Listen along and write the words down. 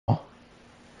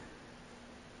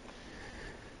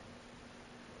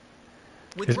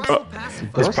With Russell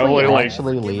pacified, Does probably Ghostly like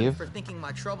actually leave? for thinking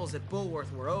my troubles at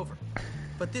Bullworth were over.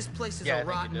 But this place is a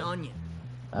rotten onion.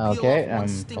 Okay, Peel off one I'm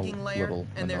stinking a layer, little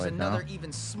and there's annoyed another now. even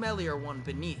smellier one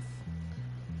beneath.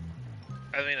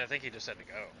 I mean, I think he just had to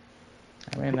go.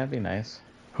 I mean, that'd be nice.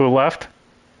 who left?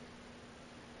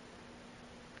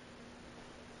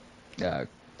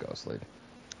 Ghostly.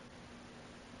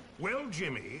 Well,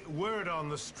 Jimmy, word on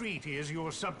the street is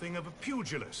you're something of a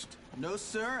pugilist. No,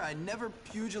 sir, I never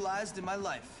pugilized in my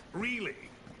life. Really?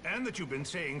 And that you've been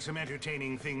saying some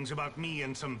entertaining things about me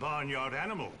and some barnyard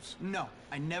animals. No,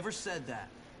 I never said that.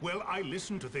 Well, I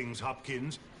listen to things,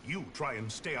 Hopkins. You try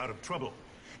and stay out of trouble.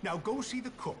 Now go see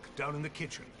the cook down in the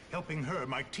kitchen. Helping her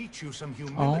might teach you some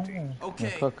humility.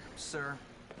 Okay, cook. sir.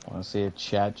 Want to see a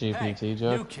chat GPT Hey,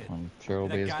 joke? new kid. I'm sure it'll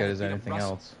That be as guy good that as beat up anything Russell.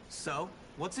 else. So,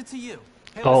 what's it to you?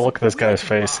 Hey, Oh, listen, look at this we guy's like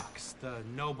your face. box, the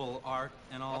noble art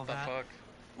and all What the that. fuck?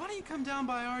 Why don't you come down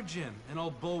by our gym in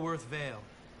old Bullworth Vale?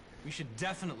 We should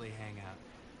definitely hang out.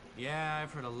 Yeah,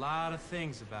 I've heard a lot of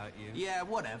things about you. Yeah,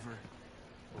 whatever.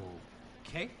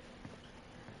 Okay.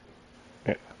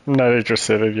 I'm not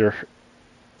interested in your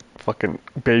fucking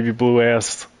baby blue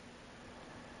ass.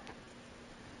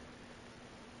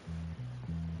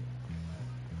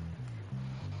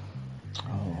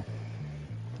 Oh.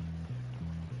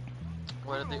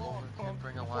 Why did the older kid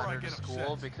bring a ladder to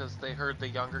school? Because they heard the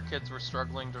younger kids were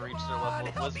struggling to reach their level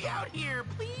of wisdom. out here,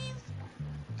 please.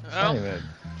 It's not even a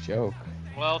joke.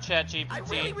 Well,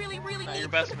 ChatGPT, really not your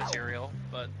best material,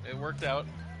 but it worked out.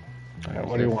 Alright,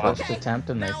 what do you want? First attempt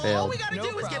and they failed.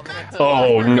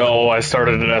 Oh no, I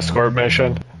started an escort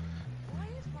mission.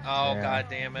 Oh, Yeah. god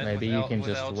damn it. Maybe with you can with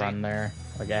just LG. run there.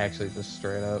 Like, actually, just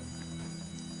straight up.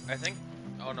 I think.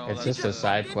 Oh no, It's that's just a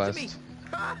side quest.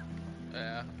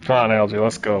 Yeah. Come on, LG,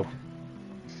 let's go.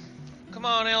 Come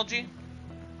on, LG.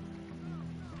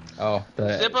 Oh,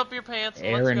 Zip the up your pants. And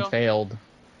Aaron let's go. failed.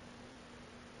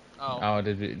 Oh. Oh,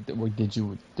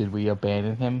 did we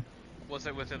abandon him? Was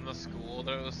it within the school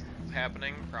that it was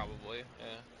happening? Probably,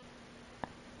 yeah.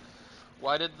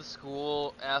 Why did the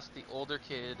school ask the older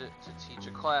kid to teach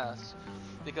a class?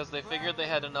 Because they figured they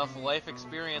had enough life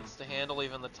experience to handle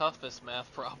even the toughest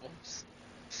math problems.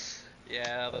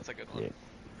 Yeah, that's a good one.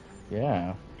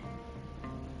 Yeah.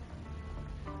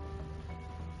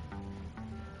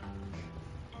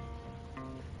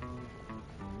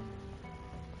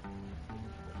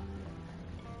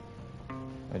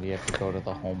 Or do you have to go to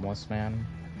the homeless man?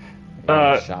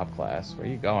 Shop class. Where are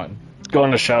you going?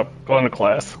 Going to shop, going to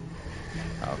class.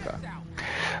 Okay.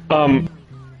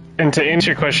 And to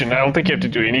answer your question, I don't think you have to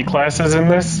do any classes in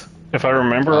this, if I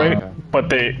remember right. Okay. But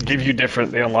they give you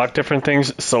they unlock different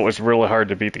things, so it's really hard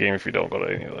to beat the game if you don't go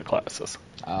to any of the classes.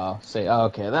 Oh,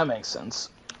 okay, that makes sense.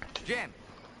 Jim,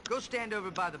 go stand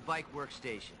over by the bike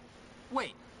workstation.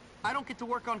 Wait, I don't get to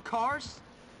work on cars?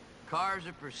 Cars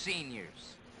are for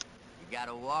seniors. You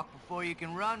gotta walk before you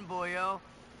can run, boyo.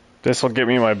 This will get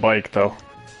me my bike, though.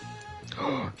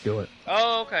 Do it.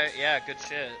 Oh, okay. Yeah, good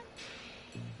shit.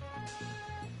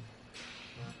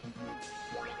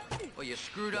 Well, you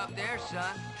screwed up there, son.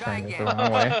 Try Turn it again. the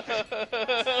wrong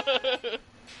way.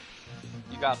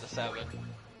 You got this, Evan.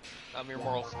 I'm your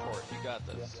moral support. You got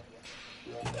this.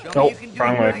 Show Oh, me you can do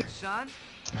wrong it way. right, son.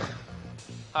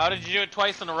 How did you do it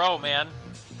twice in a row, man?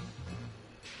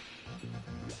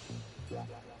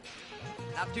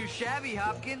 Not too shabby,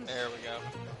 Hopkins. There we go.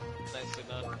 Nicely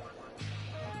done.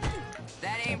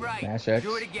 That ain't right. Smash X.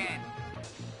 Do it again.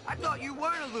 I thought you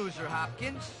weren't a loser,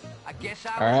 Hopkins. I guess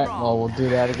I was Alright, wrong. well, we'll do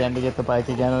that again to get the bike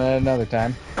again at another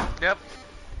time. Yep.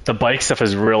 The bike stuff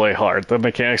is really hard. The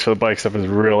mechanics for the bike stuff is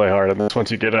really hard, and that's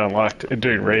once you get it unlocked and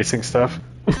doing racing stuff.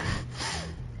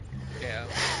 Yeah.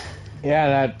 Yeah,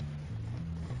 that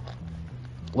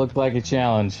looked like a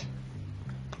challenge.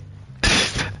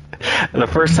 The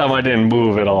first time I didn't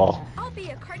move at all. I'll be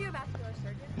a cardiovascular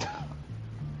surgeon.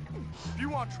 If you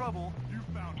want trouble, you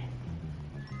found it.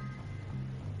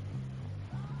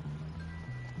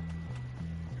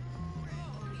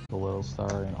 The little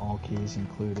star in all keys,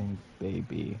 including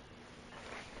baby.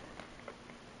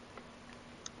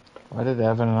 Why did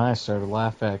Evan and I start a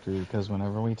Laugh Factory? Because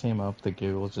whenever we team up, the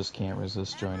giggles just can't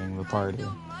resist joining the party.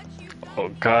 Oh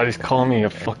god, he's calling me a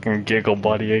fucking giggle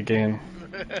buddy again.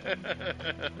 Right?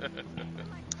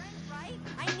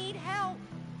 I need help.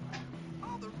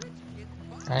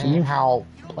 I need help.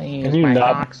 Please, Can you my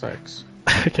not- toxics.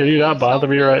 Can you not bother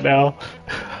me right now?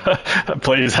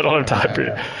 Please, I don't have time for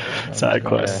your side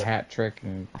quest. A hat trick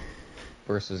and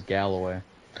versus Galloway.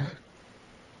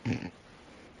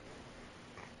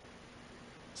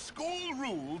 School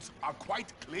rules are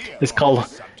quite clear. It's on called,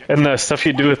 this subject. and the stuff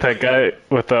you do with that guy,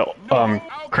 with the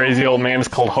crazy old man is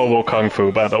called Hobo Kung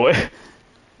Fu, by the way.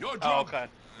 You're drunk. Oh, okay.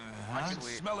 I can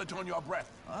smell it on your breath.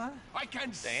 Huh? I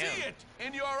can see it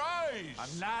in your eyes.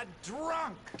 I'm not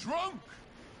drunk. Drunk?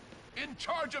 In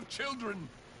charge of children?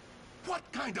 What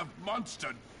kind of monster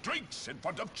drinks in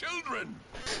front of children?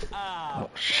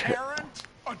 Shit. Parent?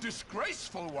 A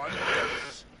disgraceful one,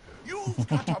 yes. You've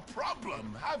got a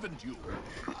problem, haven't you?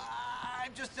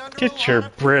 I'm just under Get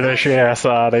your British ass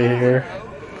out of here.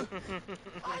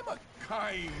 I'm a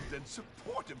kind and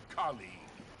supportive colleague,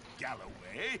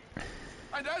 Galloway.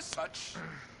 And as such,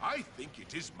 I think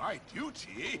it is my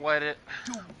duty to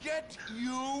get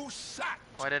you sacked.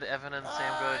 Why did Evan and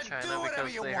Sam go to China?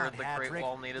 Because they heard the Great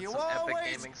Wall needed some epic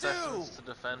gaming sessions to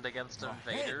defend against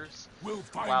invaders. We'll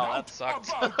find Wow, out that sucked.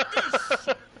 about this.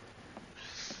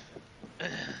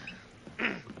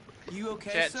 You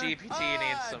okay, Chat sir? GPT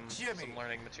needs some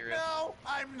learning material. No,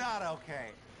 I'm not okay.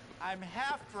 I'm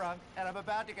half drunk and I'm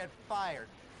about to get fired.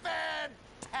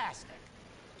 Fantastic.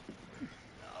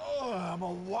 Oh, I'm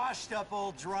a washed-up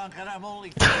old drunk and I'm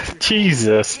only.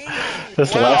 Jesus.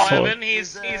 This Well, last Evan, one.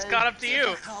 he's caught up to you.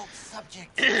 Difficult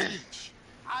subject to teach.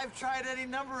 I've tried any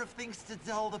number of things to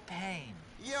dull the pain.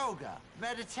 Yoga,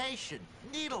 meditation,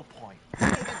 needlepoint,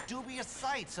 even dubious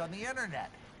sites on the internet.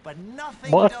 But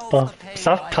nothing What dulls the? the pain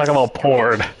Stop like talking about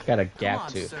porn. Got a Come gap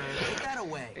on, tooth. sir, take that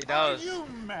away. He does. Are you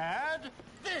mad?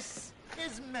 This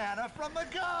is manna from the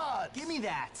gods. Give me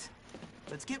that.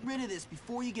 Let's get rid of this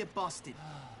before you get busted.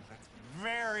 That's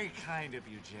very kind of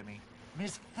you, Jimmy.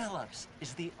 Miss Phillips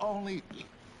is the only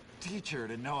teacher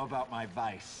to know about my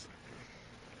vice.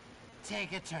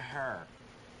 Take it to her.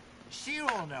 She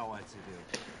will know what to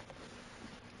do.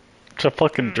 To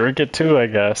fucking drink it too, I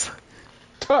guess.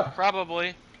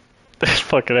 Probably. This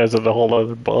fucking has a whole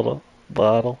other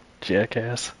bottle.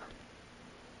 Jackass.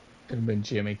 Could have been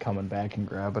Jimmy coming back and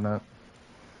grabbing it.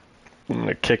 I'm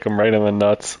gonna kick him right in the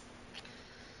nuts.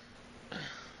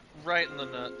 Right in the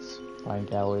nuts. Find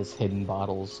Galloway's hidden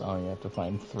bottles. Oh, you have to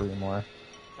find 3 more.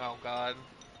 Oh, God.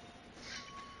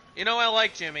 You know, I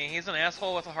like Jimmy. He's an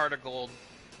asshole with a heart of gold.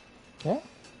 Yeah,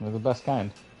 they're the best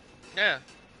kind. Yeah.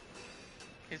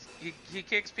 He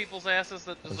kicks people's asses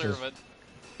that deserve it.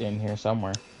 In here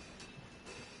somewhere.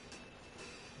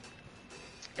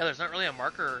 Yeah, there's not really a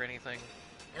marker or anything.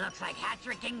 It looks like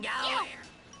Hattrick and Galloway.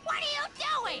 What are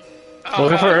you doing?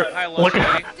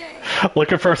 Oh,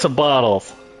 Looking for some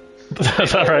bottles.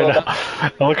 That's not right now.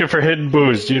 I'm looking for hidden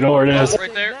booze. Do you know where it is?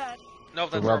 Right there? No,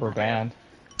 The that's rubber band.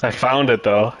 I found it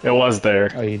though. It was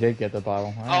there. Oh, you did get the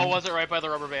bottle. All Oh, right. was it right by the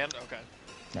rubber band? Okay.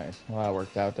 Nice. Well, that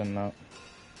worked out, didn't it?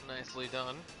 Nicely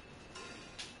done.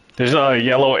 There's a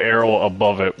yellow arrow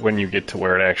above it when you get to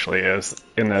where it actually is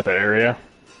in that area.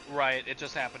 Right, it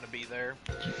just happened to be there.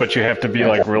 But you have to be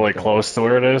like really close to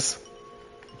where it is.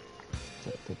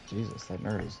 Jesus, that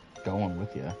nerd is going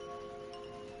with you.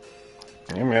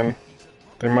 Yeah, man.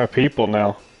 They're my people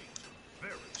now.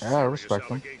 Yeah, I respect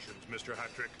them. Mr.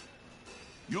 Hattrick.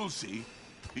 You'll see.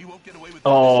 He won't get away with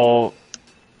Oh.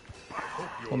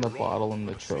 And the bottle in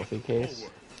the trophy case.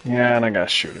 Yeah, and I gotta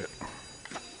shoot it.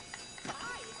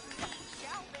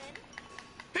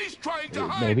 He's trying to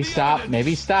hide Maybe the stop. evidence.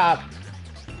 Maybe stop.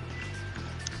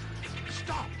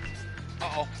 Stop.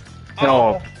 Uh-oh.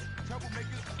 No.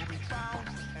 Troublemakers will be found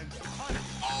and punished.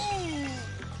 Oh!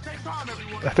 Take on,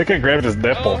 everyone. I think I grabbed his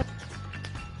nipple. Oh.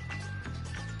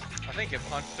 I think it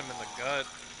punched him in the gut.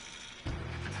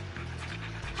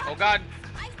 Oh, God.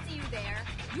 I see you there.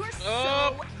 You're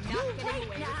Oh. so not getting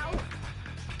away now.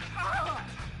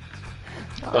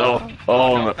 Oh,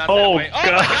 No, not that oh, way. Oh,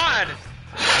 God. my God!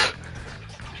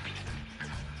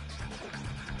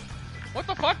 What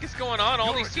the fuck is going on?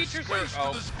 All these teachers are...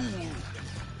 Oh.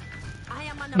 I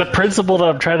am on The principal that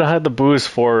I'm trying to hide the booze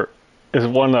for is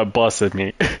one that busted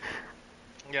me.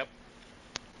 Yep.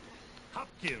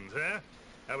 Hopkins, eh?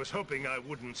 I was hoping I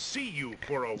wouldn't see you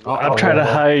for a Oh, while. I'm trying to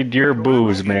hide your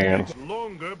booze, man.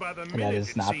 Longer by the minute, That is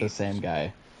it not the seems. same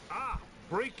guy. Ah,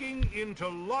 breaking into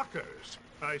lockers.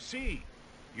 I see.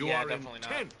 You Yeah, are definitely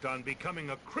not. intent on becoming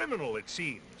a criminal, it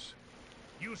seems.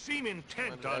 You seem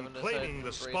intent When on Evan claiming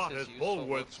the decided to spot embrace as his useful Bulworth's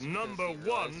looks because number he realized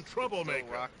one he could still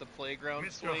troublemaker. rock the playground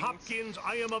Mr. swings Hopkins,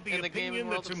 I am of the in the gaming opinion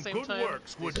world that at the some same good time.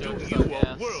 works would These do jokes you suck a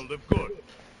ass. world of good.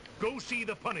 Go see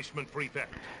the punishment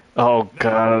prefect. Oh,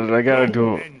 God, I gotta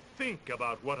do it. And think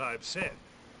about what I've said.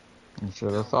 You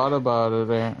should have thought about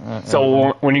it.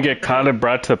 So when you get caught and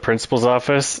brought to the principal's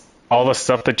office, all the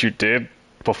stuff that you did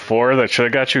before that should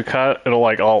have got you caught, it'll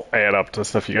like all add up to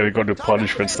stuff you gotta go do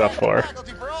punishment stuff for.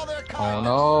 Oh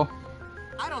no!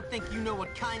 I don't think you know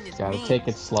what kindness Gotta means. take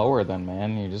it slower then,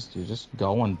 man. You just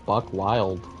go and buck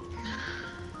wild.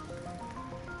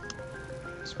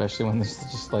 Especially when there's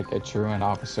just like a truant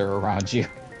officer around you.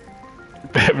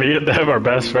 Me and them are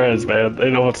best friends, man. They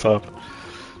know what's up.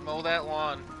 Mow that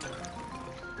lawn.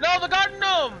 No, the garden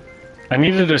gnome! I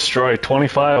need to destroy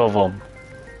 25 of them.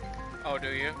 Oh, do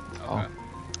you? Okay. Oh.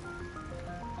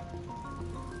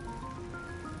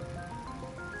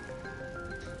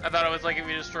 I thought it was like if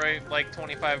you destroy like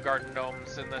 25 garden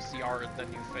gnomes in this yard, then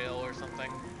you fail or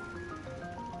something.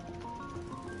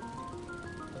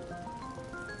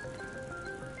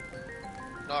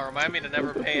 No, remind me to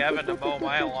never pay Evan to mow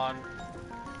my lawn.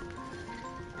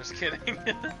 Just kidding.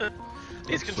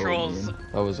 These controls... So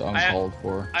that was uncalled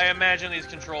for. I imagine these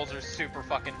controls are super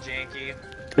fucking janky.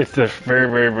 It's very,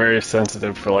 very, very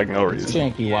sensitive for like no reason. It's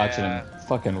janky watching him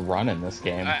fucking run in this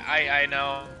game. I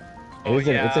know.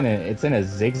 It's in a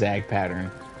zigzag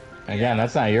pattern. Again,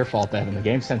 that's not your fault, Evan. The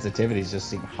game sensitivities just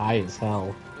seem high as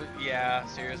hell. Yeah,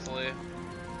 seriously.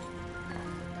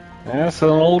 That's an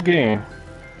old game.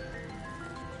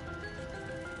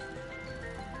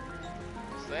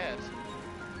 What's that?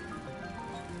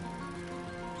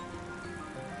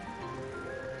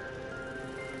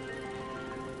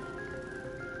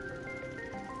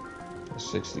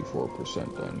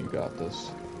 .64% done. You got this.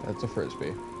 That's a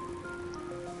frisbee.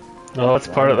 No, that's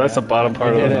part of. That's the bottom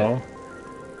part of it. No.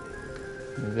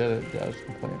 You did it. Josh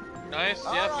complaint. Nice.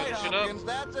 Yeah, finish it up.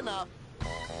 That's enough.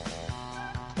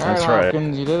 That's right.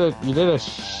 Hopkins, you did a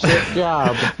shit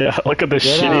job. Yeah, look at this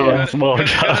shitty ass mow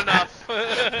job.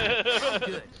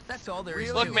 Good. That's all there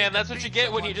is. Look, man, that's what you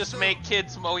get when you just make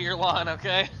kids mow your lawn,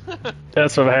 okay?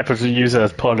 That's what happens when you use it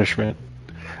as punishment.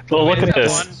 Oh, look at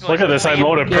this. Look at this. I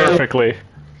mowed it perfectly.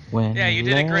 When yeah, you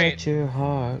did it great. Your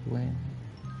heart win.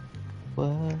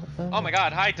 Oh my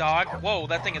god, hi dog. Whoa,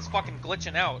 that thing is fucking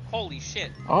glitching out. Holy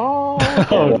shit. Oh,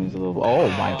 oh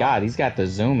my god, he's got the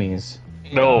zoomies.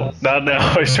 No, not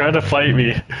now. He's trying to fight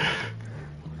me.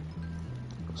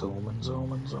 Zooming.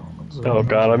 Oh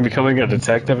god, I'm becoming a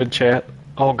detective in chat.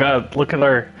 Oh god, look at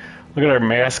our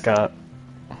mascot.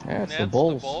 Yeah, it's the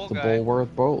Bulls. The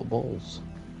Bullworth Bulls.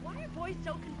 Why are boys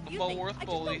so confusing? Bullworth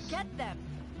Bullies. I just don't get them.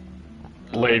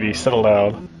 Lady, settle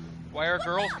down. Why are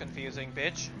girls confusing,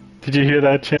 bitch? Did you hear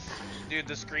that, chat? Dude,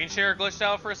 the screen share glitched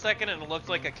out for a second and it looked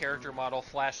like a character model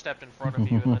flash stepped in front of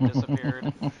you and then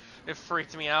disappeared. It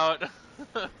freaked me out.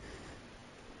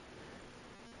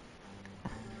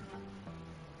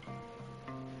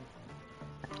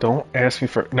 Don't ask me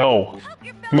for... No!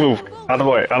 Move! Out of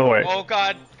the way, out of the way. Oh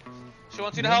god! She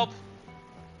wants you to help!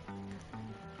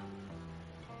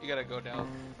 You gotta go down.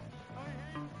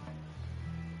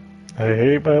 I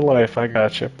hate my life, I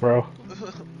gotcha, bro.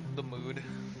 The mood.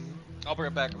 I'll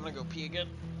bring it back, I'm gonna go pee again.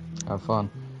 Have fun.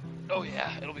 Oh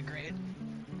yeah, it'll be great.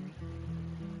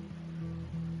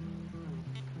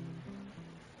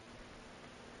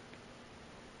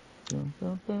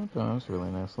 That's a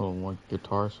really nice little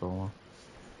guitar solo.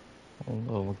 A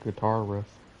little guitar riff.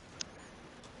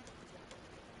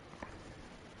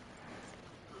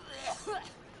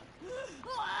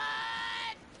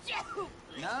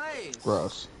 Nice.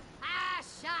 Gross. Ah,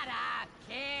 shut up,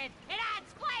 kid. It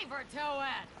adds flavor to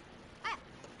it.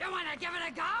 You wanna give it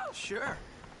a go? Sure.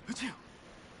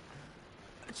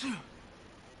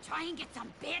 Try and get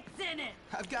some bits in it.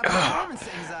 I've got performance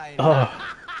anxiety.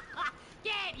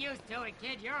 Get used to it,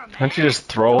 kid. You're a man. Why don't you just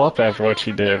throw up after what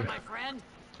she did?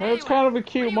 It's kind of a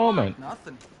cute moment.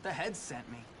 Nothing. The head sent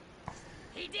me.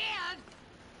 He did?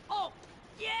 Oh,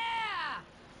 yeah!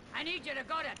 I need you to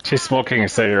go to... She's smoking a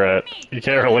cigarette. You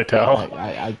can't really tell.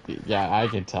 Yeah, I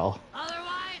can tell.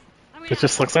 It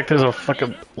just looks like there's a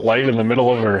fucking light in the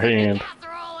middle of her hand.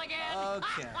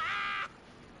 Okay.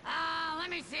 Let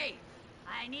me see.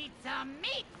 I need some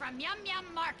meat from Yum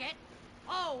Yum Market.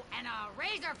 Oh, and a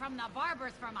razor from the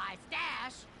barbers for my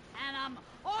stash. And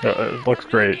it looks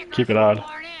great. Keep it on.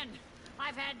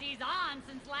 I've had these on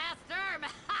since last term.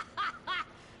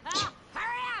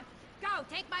 Hurry up! Go,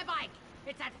 take my bike.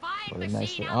 It's that fine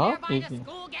machine out there by the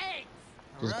school gates.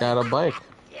 Just got a bike.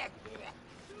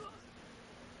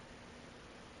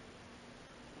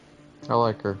 I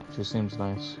like her. She seems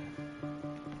nice.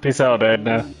 Peace out,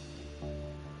 Edna.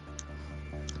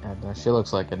 Edna. She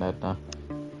looks like an Edna.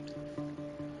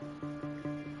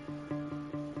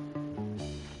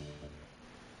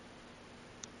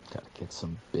 Gotta get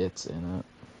some bits in it.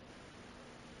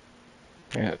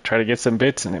 Yeah, try to get some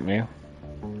bits in it, man.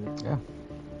 Yeah.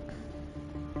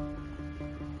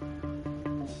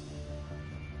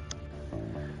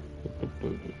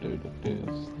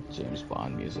 James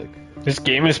Bond music. This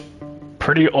game is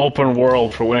pretty open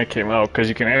world for when it came out, because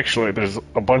you can actually, there's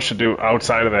a bunch to do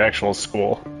outside of the actual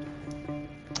school.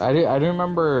 I do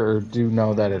remember, or do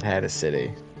know that it had a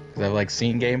city. Because I've like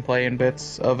seen gameplay and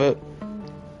bits of it.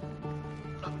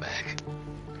 I'm back.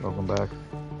 Welcome back.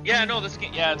 Yeah, no, this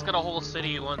game. Yeah, it's got a whole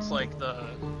city once you get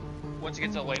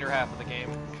to the later half of the game.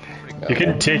 Cool. You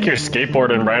can take your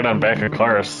skateboard and ride on back of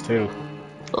cars too.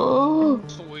 Oh,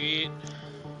 sweet.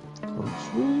 So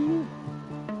sweet.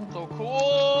 So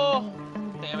cool.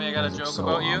 Sammy, I got a joke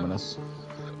about ominous. You.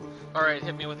 All right,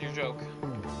 hit me with your joke.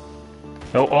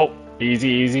 Oh,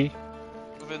 easy.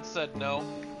 Vince said no.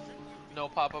 No,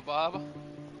 Papa Bob.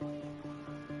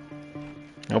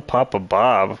 No Papa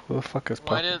Bob. Who the fuck is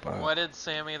Papa Bob? Why did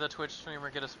Sammy the Twitch streamer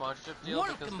get a sponsorship deal?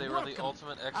 Because they were the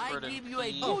ultimate expert in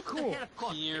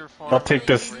peer farm. I'll take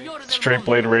this straight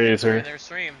blade razor. In their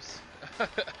streams. Why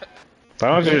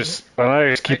don't I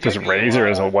just keep this razor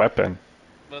as a weapon?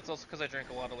 But it's also because I drink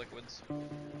a lot of liquids.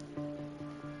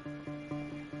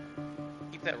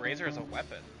 Keep that razor as a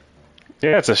weapon.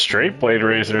 Yeah, it's a straight blade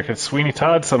razor. Because Sweeney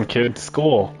Todd, some kid at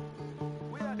school.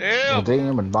 Damn!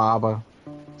 Demon Baba.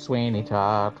 Sweeney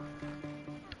Todd.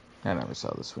 I never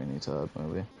saw the Sweeney Todd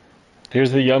movie.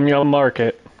 Here's the Yum Yum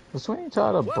Market. Was Sweeney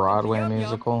Todd a Broadway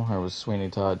musical, or was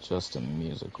Sweeney Todd just a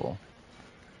musical?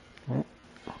 I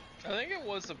think it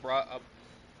was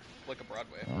like a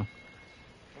Broadway. Yeah.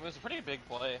 It was a pretty big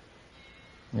play.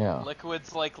 Yeah.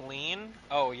 Liquids like lean?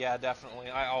 Oh yeah,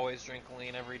 definitely. I always drink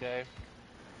lean every day.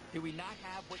 Do we not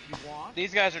have what you want?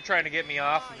 These guys are trying to get me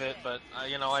off of it, but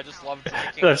you know, I just love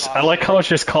drinking. I like how it's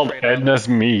just called Edna's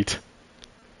Meat.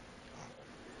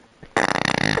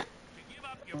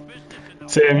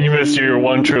 Sam, you missed your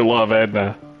one true love,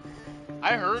 Edna.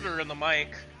 I heard her in the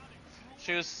mic.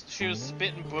 She was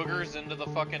spitting boogers into the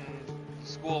fucking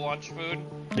school lunch food.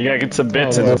 You gotta get some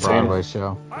bits in the Broadway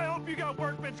show. I hope you got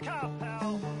workman's comp,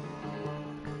 pal.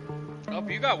 I hope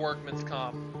you got workman's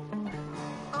comp.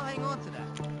 I'll hang on to that.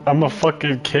 I'm a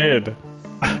fucking kid.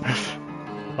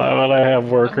 Why would I have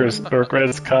workman's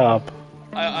comp?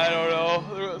 I don't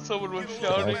know. Someone was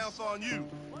shouting.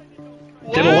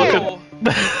 Get a look at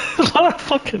what a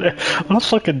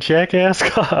fucking jackass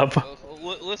cop.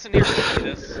 Listen here,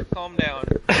 Cletus. Calm down.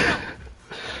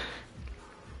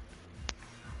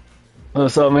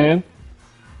 What's up, man?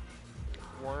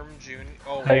 Worm Jr.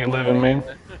 Oh, how you living, man?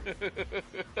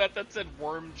 that said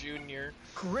Worm Jr.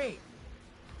 Great.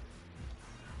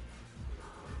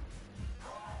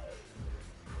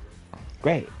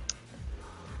 Great.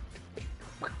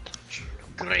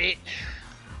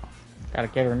 Gotta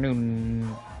get her new.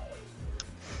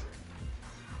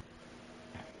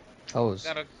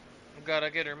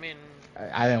 Gotta get her min.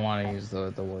 I didn't want to use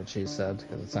the word she said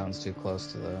because it sounds too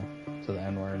close to the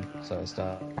N word, so I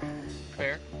stopped.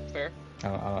 Fair.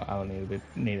 I don't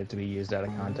need it to be used out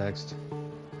of context.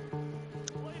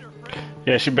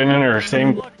 Yeah, she's been in her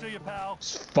same.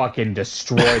 Fucking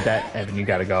destroyed that, Evan. You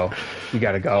gotta go. You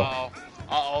gotta go.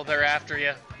 Uh-oh, they're after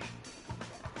you.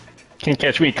 Can't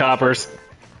catch me, coppers.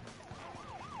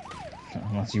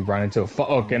 Unless you run into a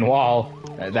fucking wall.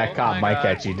 That cop might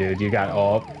catch you, dude. You got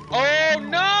Oh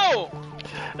no!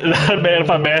 Man, if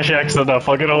I mash X enough,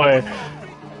 I'll get away.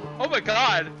 Oh my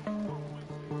god.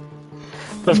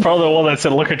 That's probably the one that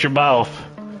said, look at your mouth.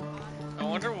 I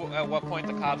wonder at what point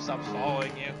the cop stops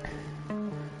following you.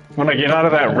 When I get out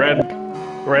of that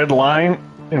red line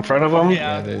in front of them?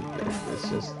 Yeah. It's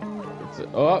just...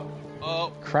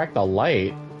 Oh! Crack the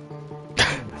light.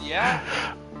 Yeah.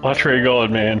 Watch where you're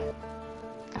going, man.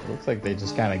 Looks like they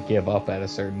just kind of give up at a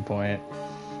certain point.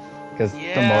 Because the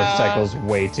motorcycle's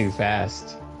way too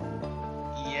fast.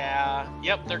 Yeah.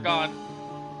 Yep, they're gone.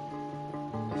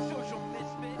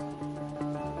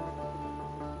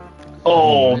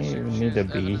 Oh. You need to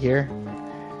be here?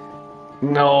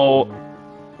 No.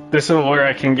 This is where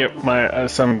I can get my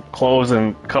some clothes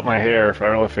and cut my hair if I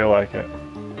really feel like it.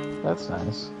 That's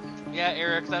nice. Yeah,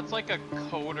 Eric, that's like a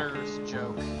coder's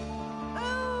joke.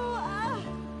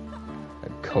 A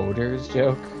coder's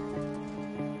joke?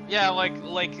 Yeah, like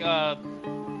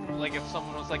if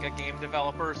someone was like a game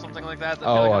developer or something like that.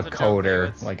 Oh, a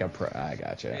coder, like a pro. I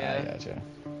gotcha. Yeah. I gotcha.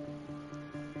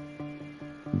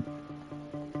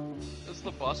 It's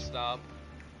the bus stop.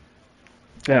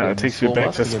 Yeah, it takes you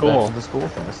back to school. To the school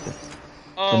faster.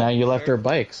 So now you left her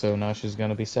bike, so now she's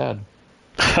gonna be sad.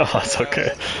 Oh, that's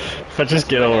okay. If I just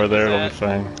get over there, it'll be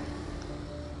fine.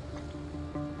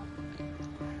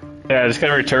 Yeah, I just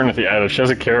gotta return at the item. She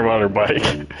doesn't care about her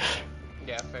bike.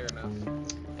 Yeah, fair enough.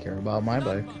 Care about my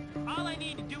bike. All I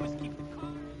need to do is keep the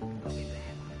car.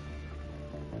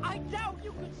 I doubt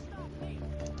you could stop me.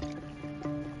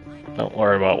 Don't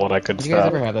worry about what I could stop. Did you guys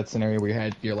ever have that scenario where you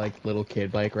had your like little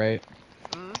kid bike, right?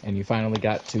 Mm-hmm. And you finally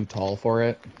got too tall for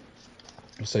it?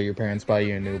 So your parents buy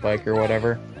you a new bike or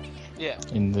whatever? Yeah.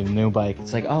 And the new bike,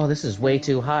 it's like, oh, this is way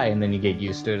too high, and then you get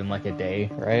used to it in like a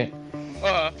day, right?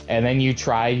 And then you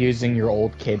try using your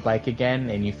old kid bike again,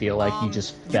 and you feel like you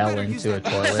just fell into a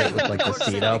toilet with like the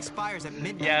seat up.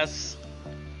 Yes.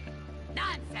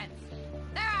 Nonsense.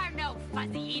 There are no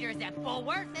fuzzy eaters at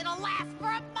Bullworth. It'll last for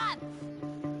a month.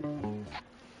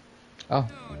 Oh.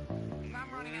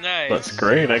 Nice. That's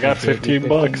great. I got 15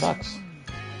 bucks.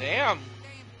 Damn.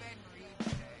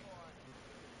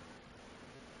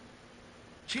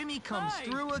 Jimmy comes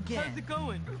through again. How's it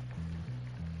going?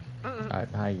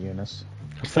 Hi, Eunice.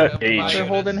 What's that age? They're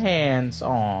holding hands.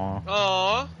 Aww.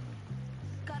 Aww.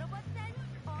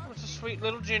 What's a sweet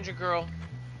little ginger girl?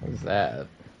 What's that?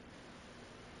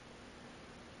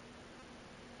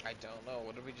 I don't know.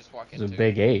 What did we just walk It's into? a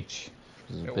big H.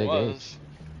 It's a big H.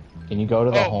 Can you go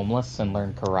to the homeless and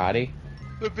learn karate?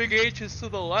 The big H is to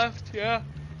the left, yeah.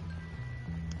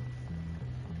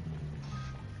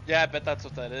 Yeah, I bet that's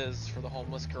what that is for the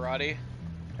homeless karate.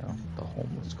 Yeah, the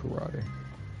homeless karate.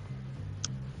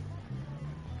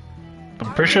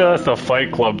 I'm pretty sure that's the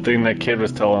Fight Club thing that kid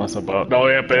was telling us about. No,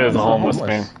 yep, it is a homeless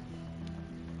thing.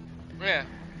 Yeah.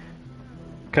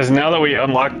 Because now that we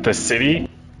unlocked the city,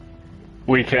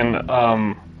 we can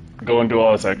go and do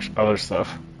all this other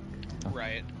stuff.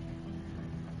 Right.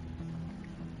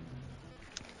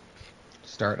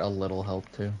 Start a little help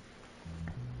too.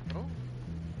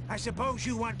 I suppose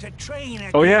you want to train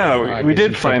at... Oh yeah, we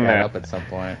did find that up at some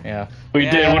point. Yeah. We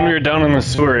did when we were down in the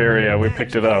sewer area. We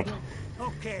picked it up.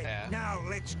 Okay, now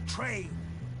let's train.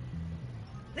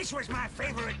 This was my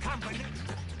favorite company.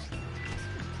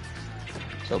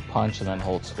 So punch and then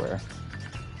hold square.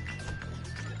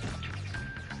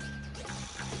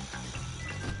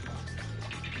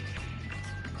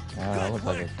 Oh, that looks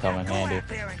like it's coming handy.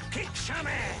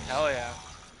 Hell yeah.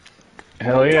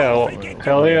 Hell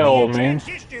yeah, old man.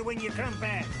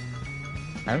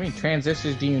 How many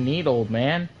transistors do you need, old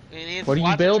man? He What are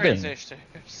you building?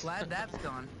 Glad that's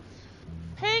gone.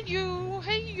 Hey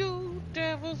you,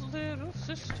 devil's little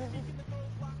sister.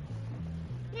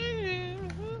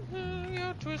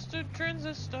 Your twisted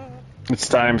transistor. It's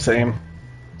time, same.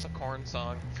 It's a Korn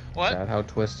song. What? Is that how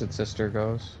Twisted Sister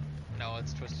goes? No,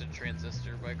 it's Twisted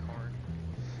Transistor by Korn.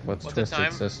 What's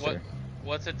Twisted Sister?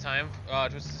 What's it time?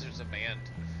 Twisted Sister's a band.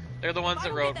 They're the ones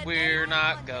that wrote "We're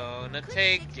Not Gonna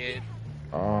Take It."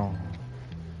 Oh.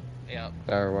 Yeah.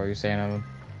 Sorry, what were you saying, Evan?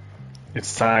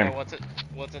 It's time.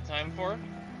 What's it time for?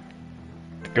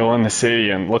 To go in the city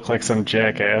and look like some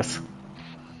jackass.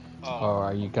 Oh,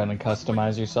 are you gonna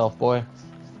customize yourself, boy?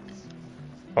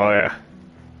 Oh yeah.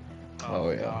 Oh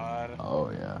yeah. God.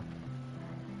 Oh yeah.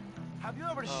 Have you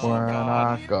ever We're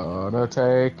not gonna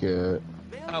take it.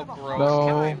 Oh, gross.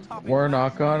 No, we're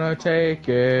not gonna take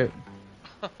it.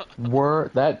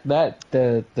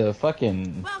 The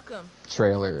fucking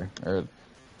trailer or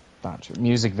not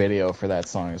music video for that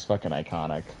song is fucking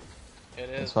iconic. It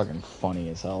is. It's fucking funny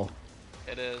as hell.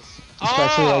 It is.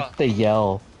 Especially like the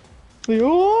yell. Like,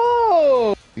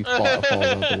 oh! He falls out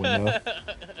the window.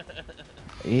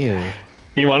 Ew.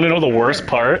 You want to know the worst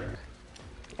part?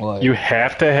 What? You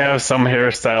have to have some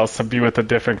hairstyles to be with the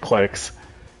different clicks.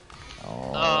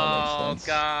 Oh,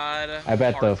 God. I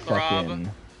bet the Heartthrob.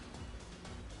 fucking...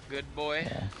 Good boy.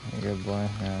 Yeah, good boy.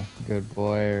 Yeah, good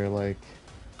boy. Or like,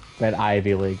 bet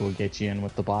Ivy League will get you in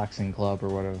with the boxing club or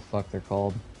whatever the fuck they're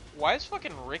called. Why is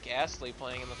fucking Rick Astley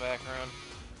playing in the background?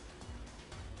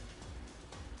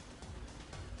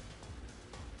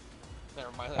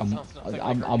 Never mind, that sounds nothing like Rick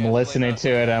I'm Astley, listening though. to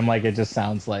it. I'm like, it just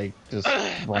sounds like just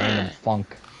random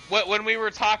funk. When we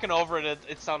were talking over it,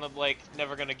 it sounded like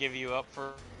Never Gonna Give You Up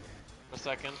for a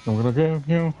second. I'm gonna give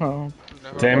you up.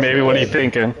 Damn, baby, what are you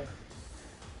thinking?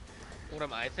 What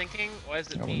am I thinking? Why is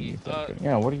it Yeah, what are me? you thinking?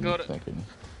 Yeah, what are you thinking?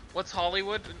 What's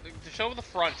Hollywood? Show the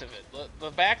front of it.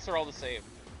 The backs are all the same.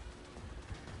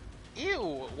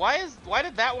 Ew! Why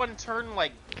did that one turn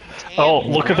like tan? Oh,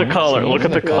 look at the color. Look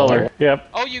at the color. Yep.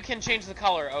 Oh, you can change the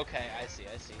color. Okay, I see.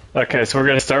 Okay, so we're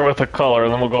gonna start with the color,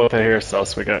 and then we'll go with the hairstyle.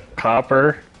 So we got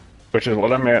copper, which is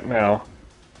what I'm at now.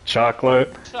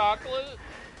 Chocolate. Chocolate.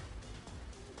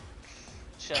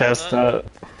 Chestnut.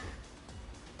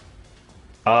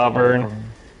 Auburn.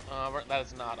 That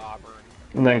is not Auburn.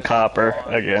 And then copper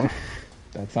again.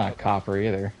 That's not copper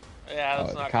either. Yeah,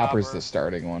 that's not copper's copper. the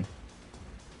starting one.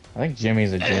 I think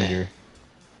Jimmy's a ginger.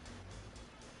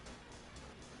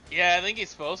 Yeah, I think he's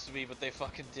supposed to be, but they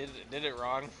fucking did it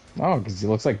wrong. Oh, because he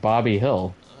looks like Bobby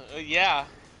Hill. Yeah,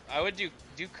 I would do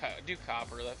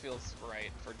copper. That feels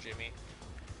right for Jimmy.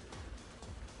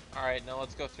 All right, now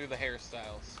let's go through the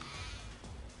hairstyles.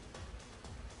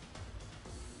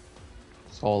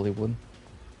 It's Hollywood.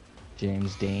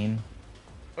 James Dean.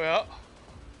 Well,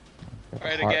 all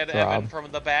right again, Evan.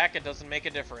 From the back, it doesn't make a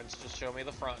difference. Just show me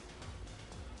the front.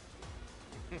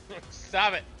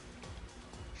 Stop it.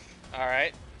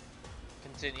 Alright.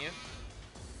 Continue.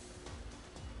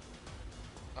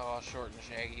 Oh, Short and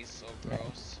Shaggy's so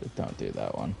gross. Yeah, don't do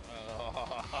that one.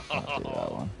 Don't do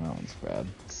that one. That one's bad.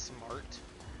 Smart.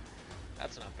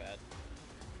 That's not bad.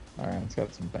 Alright, it's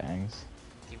got some bangs.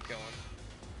 Keep going.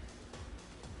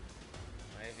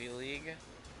 Ivy League.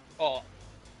 Oh.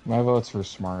 My vote's for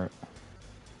Smart.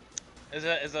 Is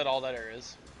that all that there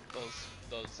is?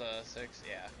 Those 6?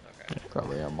 Yeah, okay.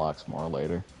 Probably unlocks more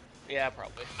later. Yeah,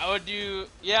 probably. I would do...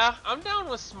 Yeah, I'm down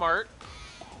with Smart.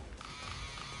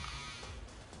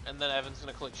 And then Evan's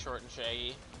gonna click Short and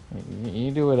Shaggy.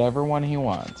 You do whatever one he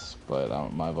wants,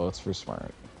 but my vote's for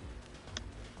Smart.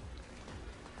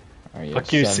 Alright, you have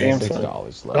Fuck you,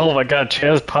 $76 left. Oh my god,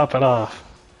 Chaz popping off.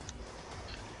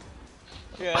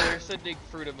 Yeah, they're sending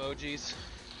fruit emojis.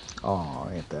 Oh,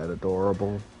 ain't that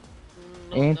adorable?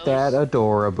 Ain't that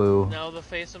adorable? Now the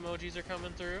face emojis are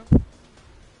coming through.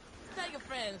 Tell your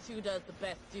friends who does the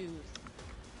best dues.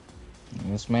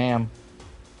 Yes, ma'am.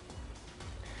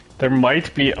 There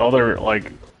might be other,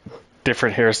 like,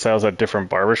 different hairstyles at different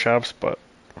barbershops, but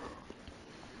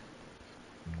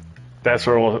that's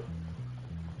where we'll...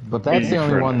 But that's the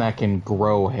only one that can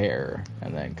grow hair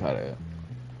and then cut it.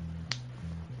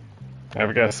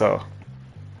 I guess so.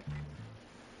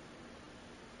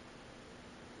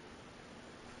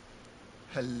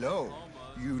 Hello.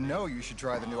 You know you should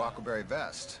try the new Aquaberry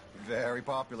vest. Very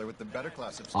popular with the better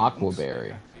class of students.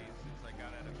 Aquaberry.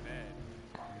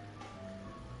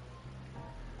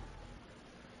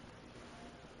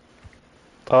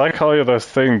 I like how this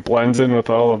thing blends in with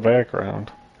all the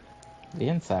background. The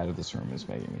inside of this room is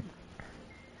making me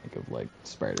think of, like,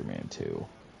 Spider-Man 2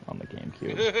 on the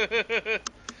GameCube.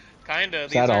 Kinda.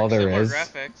 Is that all there is?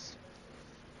 Graphics.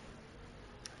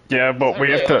 Yeah, but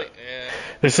we have to...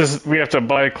 We have to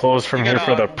buy clothes from here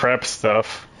for the prep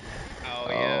stuff. Oh,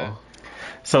 yeah.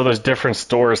 So there's different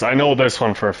stores. I know this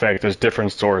one for a fact. There's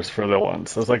different stores for the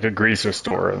ones. There's like a greaser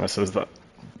store, and this is the...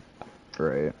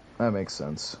 Great. That makes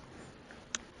sense.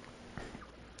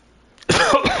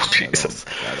 Jesus.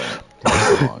 I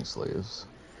don't take long sleeves.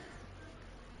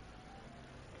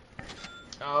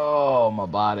 Oh, my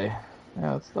body.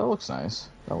 Yeah, that looks nice.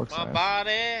 That looks nice. My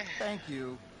body. Thank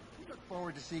you. Look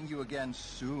forward to seeing you again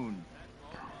soon.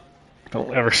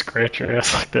 Don't ever scratch your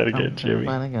ass like that again, Jimmy.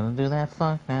 Nobody gonna do that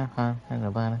fuck now, huh?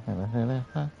 Nobody gonna do that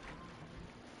fuck.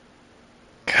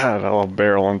 God, I love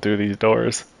barreling through these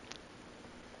doors.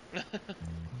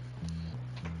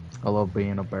 I love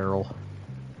being a barrel.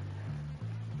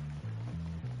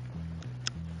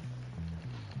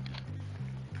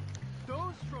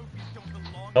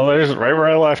 Oh, there's right where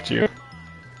I left you.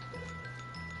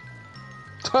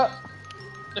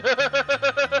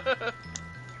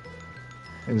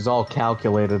 It was all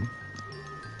calculated.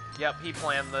 Yep, he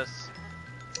planned this.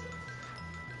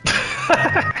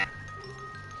 I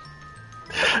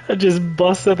just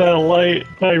busted that light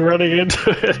by running into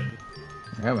it.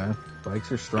 Yeah, man.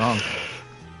 Bikes are strong.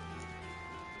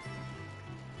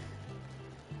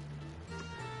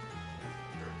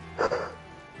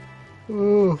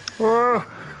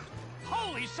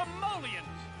 Holy Somalians!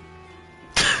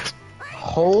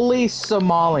 Holy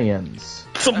Somalians.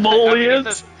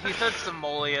 Somalians? He said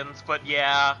Somalians, but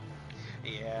yeah.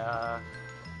 Yeah.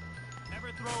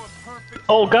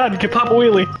 Oh god, you can pop a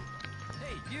wheelie.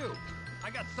 Hey, you! I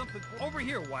got something over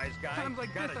here, wise guy. Times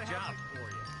like got a job for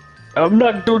you. I'm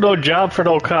not doing no job for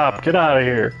no cop. Get out of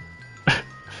here.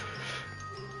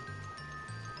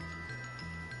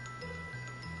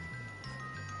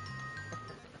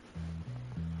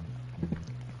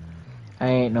 I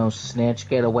ain't no snitch.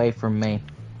 Get away from me.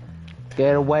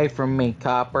 Get away from me,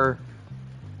 copper.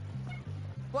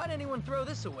 Why'd anyone throw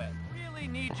this away? Really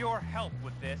need your help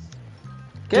with this.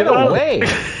 Get away!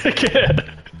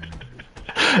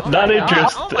 Not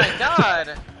interested. Oh my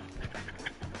god!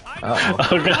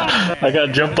 Oh god, I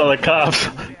got jumped by the cops.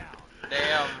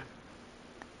 Damn.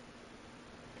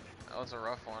 That was a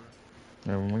rough one.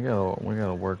 Yeah, we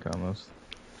gotta work on this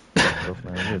stuff,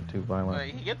 man. You get too violent.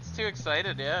 Wait, he gets too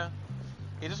excited, yeah.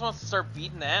 He just wants to start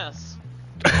beating ass.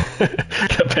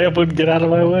 That man wouldn't get out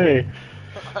of my way.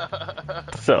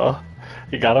 So,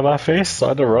 he got in my face, so I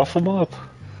had to rough him up.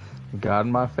 Got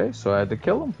in my face, so I had to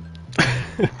kill him.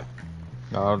 I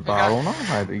don't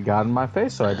know. He got in my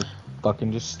face, so I had to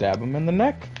fucking just stab him in the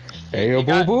neck. Hey,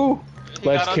 boo boo.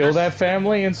 Let's kill that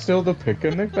family and steal the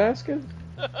picnic basket.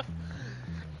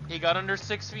 He got under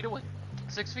 6 feet away.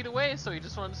 6 feet away, so he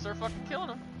just wanted to start fucking killing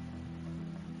him.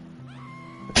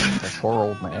 That poor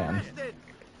old man.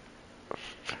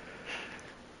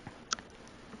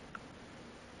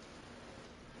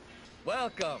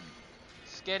 Welcome.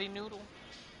 Sketty Noodle.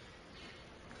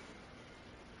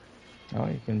 Oh,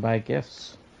 you can buy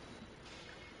gifts.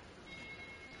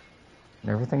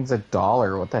 Everything's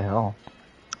 $1. What the hell?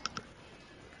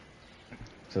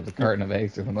 So the carton of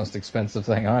eggs are the most expensive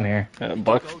thing on here.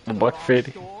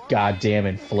 $1.50. Goddamn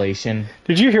inflation.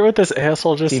 Did you hear what this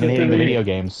asshole just said? Even video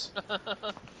games.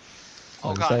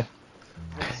 Oh god.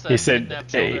 He said,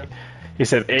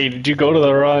 "Hey, did you go to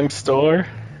the wrong store?"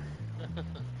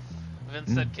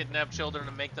 Vince said, "Kidnap children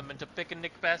and make them into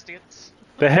picnic baskets."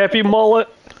 The happy mullet.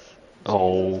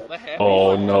 Oh.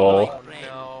 Oh no.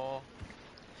 No.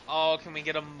 Oh, can we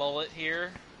get a mullet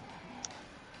here?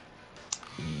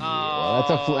 Well,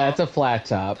 that's a flat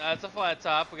top. That's a flat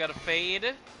top. We got a fade.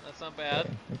 That's not bad.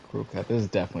 Okay. Crew cut. This is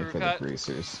definitely Crew for cut. the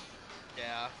greasers.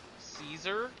 Yeah.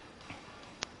 Caesar.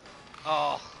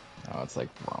 Oh. Oh, it's like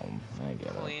Rome. I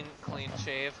get it. Clean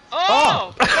shave.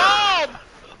 Oh!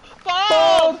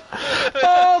 Bob!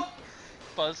 Bob!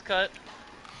 Buzz cut.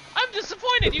 I'm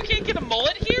disappointed. You can't get a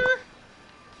mullet here?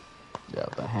 Yeah,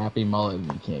 the happy mullet, and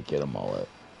you can't get a mullet.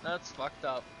 That's fucked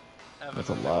up. Evan That's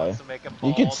a really lie. wants to make him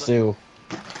bald. You could sue.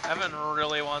 Evan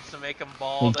really wants to make him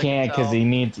bald. He can't because he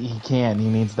needs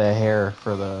the hair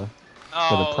for the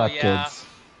prep kids.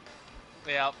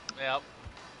 Yep.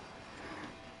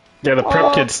 Yeah, the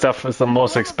prep kid stuff is the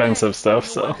most expensive stuff,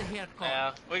 so.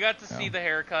 Yeah, we got to see the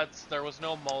haircuts. There was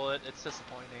no mullet. It's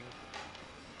disappointing.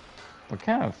 What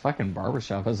kind of fucking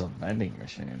barbershop has a vending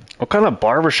machine? What kind of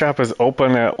barbershop is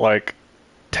open at like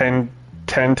 10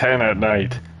 at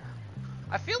night?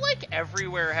 I feel like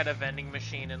everywhere had a vending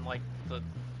machine in like the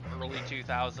early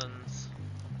 2000s.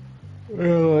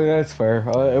 Oh, that's fair.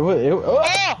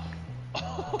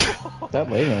 That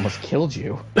lady almost killed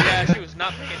you. Yeah, she was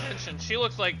not paying attention. She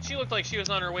looked like she was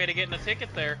on her way to getting a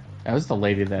ticket there. That was the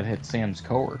lady that hit Sam's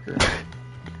coworker.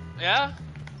 Yeah?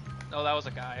 No, that was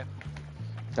a guy.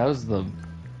 That was the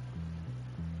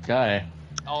guy.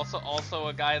 Also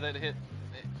a guy that hit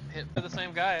the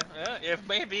same guy. Yeah, if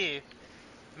maybe.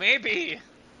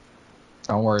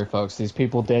 Don't worry, folks. These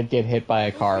people did get hit by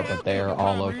a car, but they are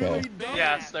all okay.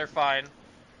 Yes, they're fine.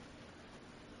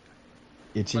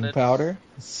 Itching powder,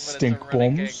 stink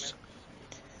bombs,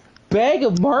 bag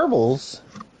of marbles.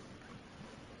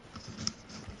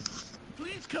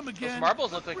 Please come again. Those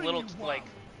marbles look like little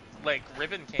like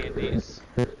ribbon candies.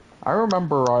 I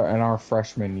remember in our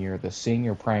freshman year, the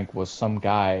senior prank was some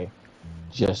guy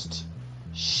just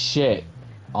shit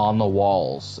on the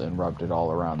walls and rubbed it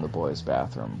all around the boys'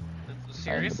 bathroom.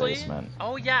 Seriously? In the basement.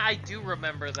 Oh yeah, I do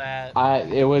remember that.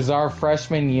 It was our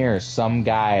freshman year. Some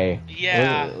guy,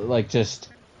 like just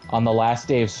on the last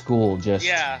day of school, just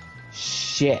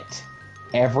shit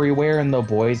everywhere in the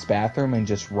boys' bathroom and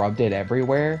just rubbed it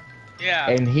everywhere. Yeah.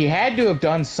 And he had to have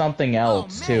done something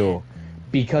else too,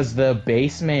 because the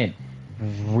basement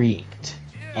reeked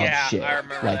of shit. I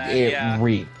remember like that. It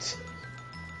reeked.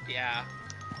 Yeah.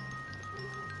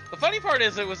 The funny part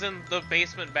is it was in the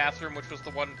basement bathroom, which was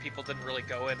the one people didn't really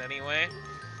go in anyway.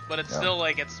 But it's still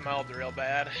like it smelled real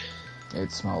bad.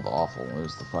 It smelled awful. It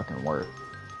was the fucking worst.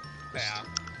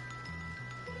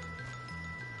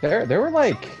 Yeah.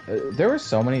 There were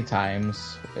so many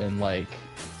times in like,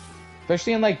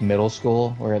 especially in like middle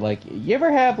school, where like you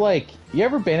ever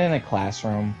been in a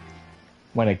classroom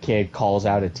when a kid calls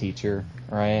out a teacher,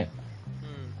 right?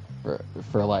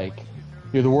 For like,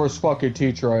 you're the worst fucking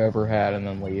teacher I ever had, and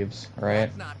then leaves, right?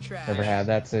 Ever had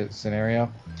that scenario?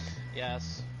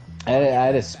 Yes. I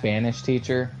had a Spanish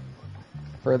teacher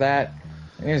for that.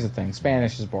 And here's the thing,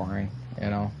 Spanish is boring, you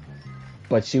know?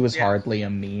 But she was hardly a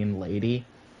mean lady.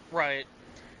 Right.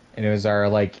 And it was our,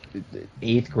 like,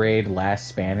 8th grade last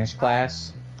Spanish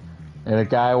class. And a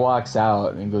guy walks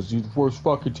out and goes, "You're the worst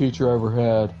fucking teacher I ever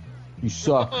had. You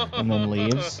suck." And then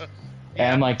leaves.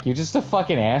 And I'm like, you're just a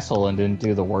fucking asshole and didn't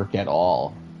do the work at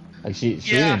all. Like, she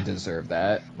didn't deserve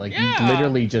that. Like, you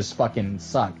literally just fucking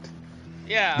sucked.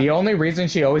 Yeah. The only reason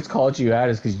she always called you out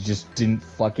is because you just didn't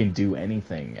fucking do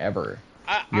anything, ever.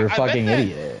 You're a fucking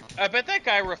idiot. I bet that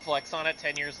guy reflects on it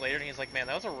 10 years later and he's like, man,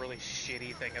 that was a really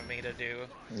shitty thing of me to do.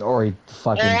 Or he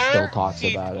fucking still talks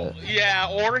about it. Yeah,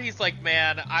 or he's like,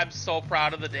 man, I'm so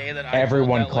proud of the day that I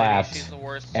Everyone told that clapped. lady she's the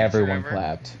worst Everyone ever.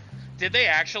 clapped. Did they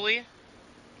actually?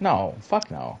 No, fuck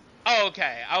no. Oh,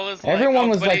 okay. I was like, Everyone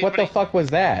was like, what the fuck was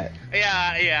that?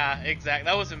 Yeah, exactly.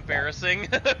 That was embarrassing.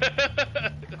 I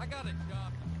got it,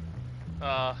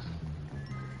 John.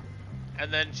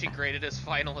 And then she graded his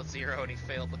final a 0 and he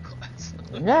failed the class.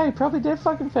 Yeah, he probably did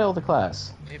fucking fail the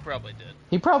class. He probably did.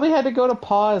 He probably had to go to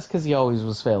pause because he always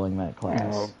was failing that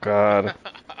class. Oh, God.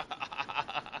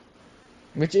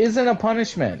 Which isn't a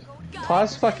punishment.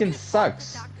 Pause fucking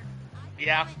sucks.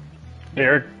 Yeah.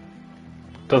 Eric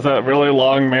does that really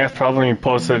long math problem he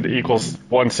posted equals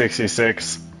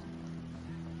 166.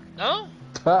 Oh?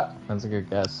 That's a good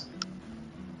guess.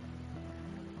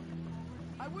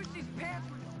 I wish these pants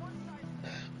were just one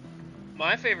size.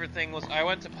 My favorite thing was I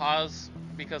went to pause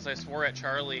because I swore at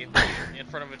Charlie in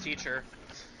front of a teacher.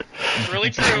 It's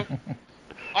really true.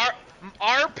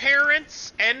 Our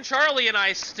parents and Charlie and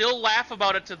I still laugh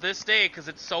about it to this day because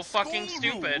it's so fucking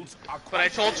stupid. But I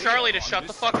told Charlie to shut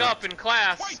the fuck up in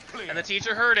class, and the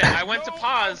teacher heard it. I went to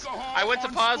pause. I went to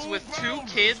pause with 2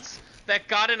 kids that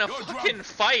got in a fucking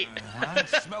fight.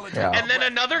 And then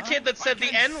another kid that said the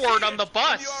N-word on the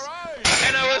bus.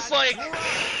 And I was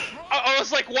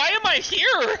like, why am I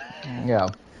here? Yeah.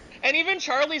 And even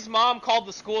Charlie's mom called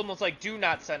the school and was like, do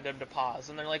not send him to pause.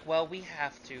 And they're like, well, we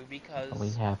have to because...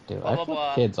 We have to. Blah, blah, I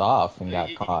blah. put kids off and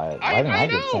got caught. Why didn't I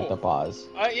get sent to pause?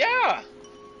 Yeah.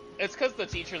 It's because the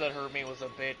teacher that hurt me was a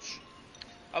bitch.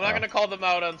 I'm not going to call them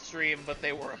out on stream, but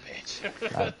they were a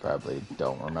bitch. I probably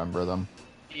don't remember them.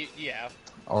 Yeah.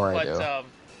 Or I do.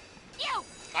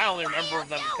 I only remember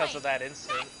them because of that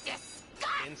incident.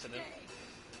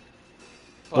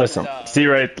 But, listen, see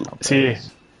right... See...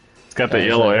 It's got the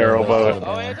yellow arrow above it.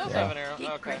 Oh, yeah, it does have an arrow.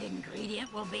 Okay.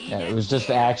 Yeah, it was just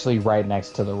actually right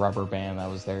next to the rubber band that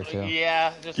was there too.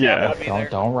 Yeah, just yeah.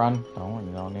 Don't run. You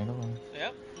don't need to run.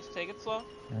 Yep, just take it slow.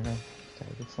 Okay,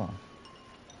 take it slow.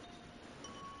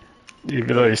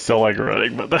 Even though you still like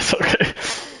running, but that's okay.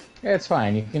 Yeah, it's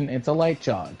fine. You can. It's a light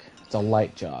jog. It's a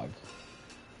light jog.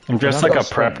 I'm just like a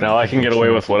prep now. I can get away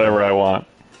with whatever I want.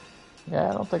 Yeah,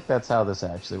 I don't think that's how this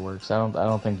actually works. I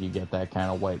don't think you get that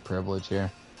kind of white privilege here.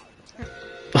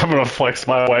 I'm gonna flex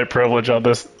my white privilege on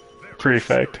this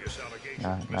prefect.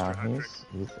 No,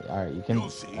 he's alright. You can.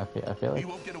 I feel like.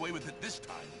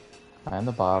 Find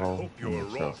the bottle in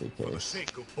the trophy case. I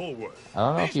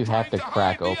don't know if you have to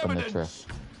crack open the trophy.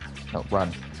 No,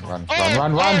 run!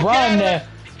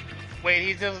 Wait,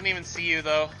 he doesn't even see you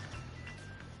though.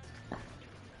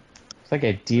 It's like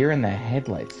a deer in the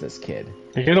headlights. This kid.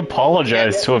 You can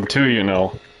apologize to him too, you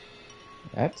know.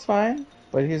 That's fine.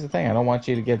 But here's the thing, I don't want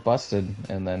you to get busted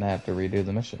and then have to redo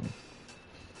the mission.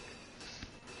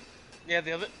 Yeah,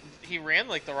 he ran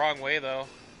like the wrong way though.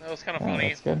 That was kind of funny.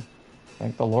 That's good.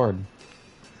 Thank the Lord.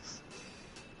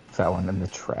 Is that one in the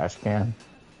trash can?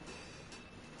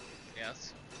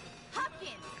 Yes.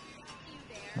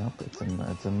 Nope, it's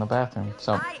in the bathroom.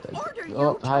 So,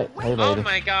 hi, lady. Oh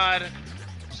my god.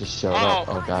 Just showed up.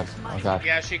 Oh god.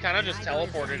 Yeah, she kind of just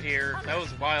teleported here. That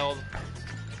was wild.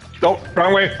 Oh,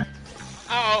 wrong way.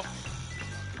 Uh-oh.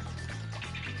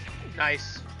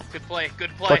 Nice. Good play.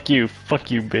 Fuck you,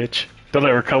 bitch. Don't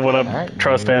ever come when I'm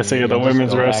trespassing in the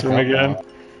women's restroom again.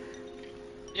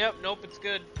 Yep, nope, it's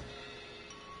good.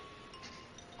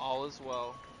 All is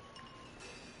well.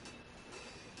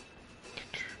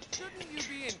 Shouldn't you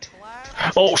be in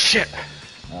class? Oh, shit!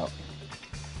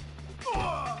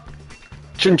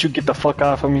 Shouldn't you get the fuck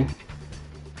off of me?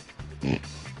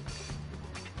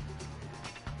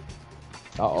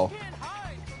 Uh-oh.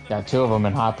 Got 2 of them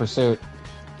in hot pursuit.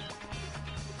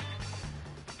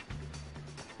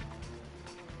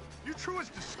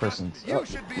 Persons.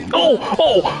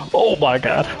 Oh my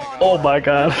god. Oh my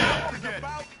god.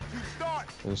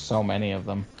 There's so many of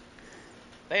them.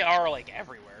 They are like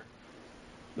everywhere.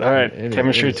 Alright,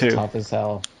 chemistry 2. Tough as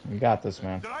hell. You got this,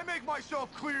 man. Did I make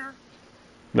myself clear?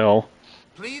 No.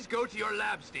 Please go to your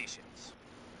lab stations.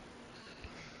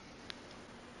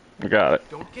 I got it.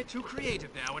 Don't get too creative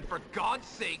now, and for God's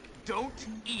sake, don't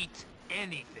eat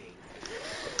anything.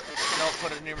 Don't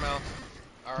put it in your mouth.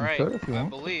 Alright, I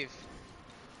believe.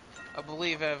 I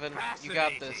believe, Evan. You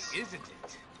got this. Isn't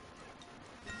it?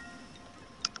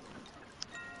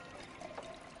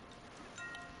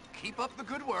 Keep up the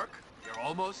good work. You're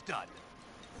almost done.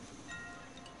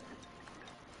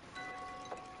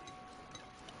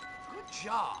 Good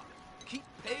job. Keep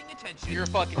paying attention. You're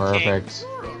fucking perfect.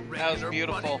 King. That was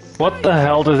beautiful. What the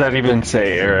hell does that even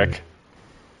say, Eric?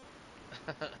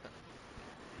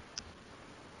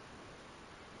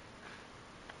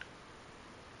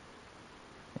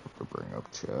 Bring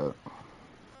up chat.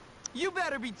 You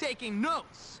better be taking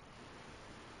notes.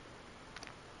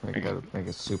 Make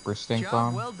a super stink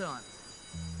bomb. Well done.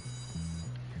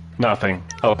 Nothing.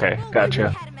 Okay,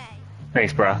 gotcha.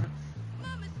 Thanks, brah.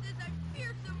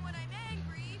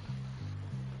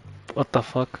 What the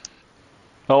fuck?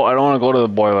 Oh, I don't want to go to the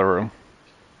boiler room.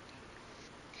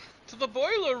 To the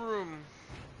boiler room.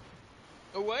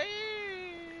 Away.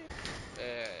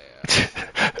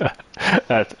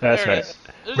 That's right.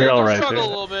 We're all right. Struggle a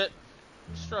little bit.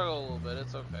 It's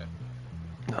okay.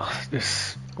 No,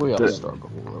 we all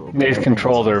struggle a little bit. These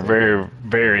controls are very,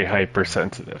 very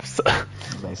hypersensitive. So.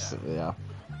 Yeah.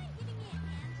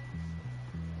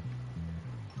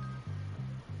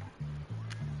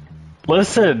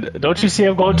 Listen, don't you see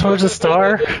I'm going towards the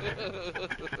star?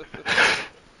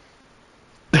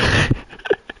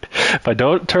 If I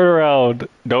don't turn around,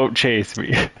 don't chase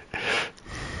me.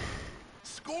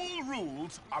 School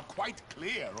rules are quite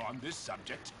clear on this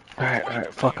subject.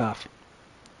 Alright, fuck off.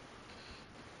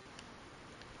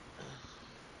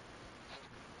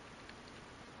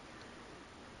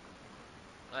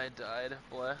 I died,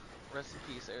 boy. Rest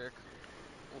in peace, Eric.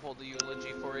 We'll hold the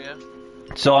eulogy for you.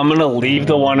 So I'm gonna leave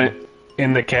the one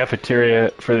in the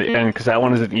cafeteria for the end, because that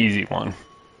one is an easy one.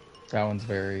 That one's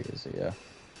very easy, yeah.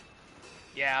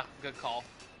 Yeah, good call.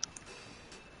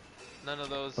 None of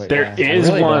those. Wait, There is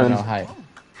really one.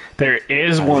 There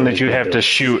is one that you have to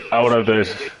shoot out of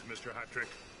the.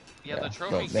 Yeah, the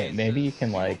trophy case. Maybe you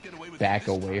can like back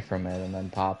away from it and then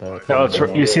pop it. No,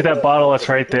 you see that bottle that's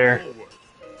right there?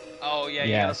 Oh yeah,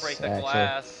 you gotta break the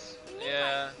glass.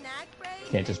 Yeah.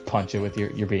 You can't just punch it with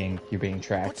you're being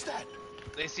tracked. What's that?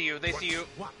 They see you. They see you.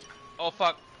 Oh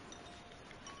fuck.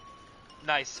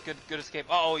 Nice. Good escape.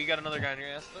 Oh, you got another guy on your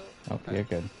ass though. Okay, you're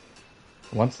good.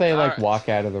 Once they walk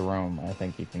out of the room, I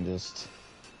think you can just.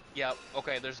 Yep.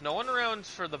 Okay. There's no one around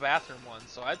for the bathroom one,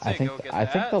 so I'd say go get that. I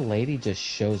think the lady just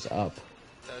shows up.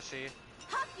 Does she?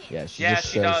 Yeah, she just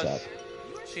shows up.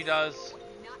 She does.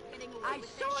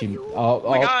 She. Oh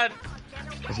my god.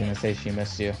 I was gonna say she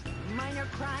missed you. Minor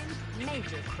crimes,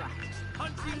 major crimes.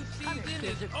 Hunting season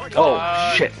is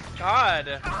Oh shit!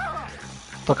 God.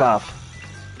 Fuck off.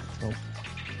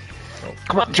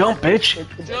 Come on, jump, bitch!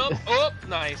 Jump! Oh,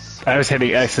 nice. I was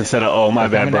hitting X instead of O. My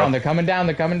bad, bro. They're coming down.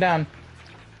 They're coming down.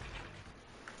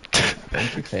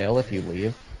 Don't you fail if you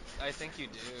leave? I think you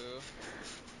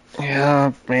do.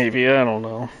 Yeah, maybe. I don't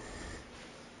know.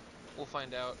 We'll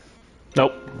find out.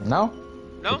 Nope. No.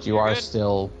 No. But you are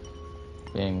still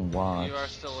being watched. You are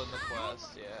still in the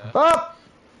quest. Yeah. Oh!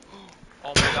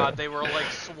 Oh my god, they were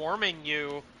like swarming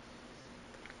you.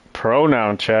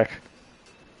 Pronoun check.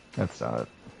 That's not it.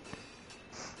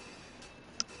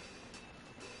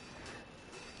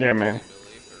 Yeah, man.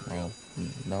 Well,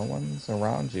 no one's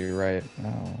around you right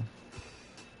now.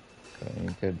 So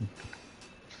you could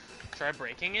try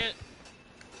breaking it.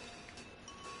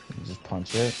 Just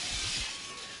punch it.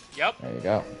 Yep. There you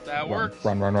go. That worked.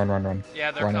 Run.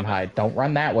 Yeah, they're run coming. And hide. Don't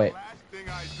run that way.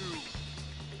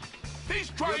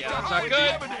 Yeah, that's not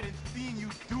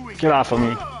good. Get off of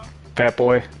me, fat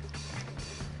boy.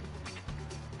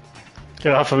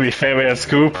 Get off of me, Fat Man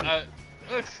Scoop.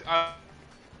 I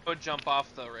would jump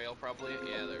off the rail probably.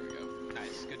 Yeah, there we go.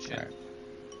 Nice, good shit. Right.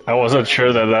 I wasn't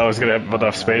sure that was gonna have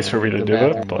enough space for me to do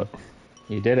it, but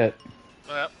you did it.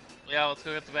 Yep. Yeah, let's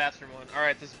go get the bathroom one.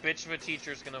 Alright, this bitch of a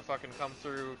teacher's gonna fucking come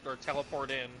through or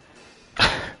teleport in.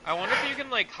 I wonder if you can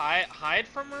like hide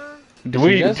from her. Did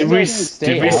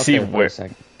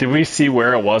we see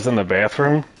where it was in the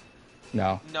bathroom?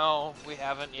 No. No, we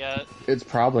haven't yet. It's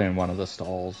probably in one of the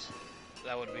stalls.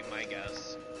 That would be my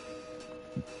guess.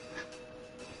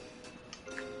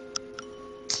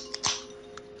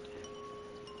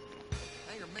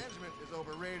 Anger management is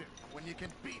overrated when you can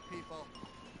beat people.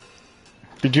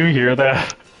 Did you hear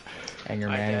that? Anger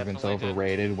management's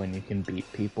overrated when you can beat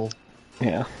people.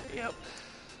 Yeah. Yep.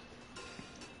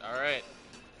 Alright.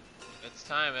 It's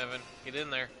time, Evan. Get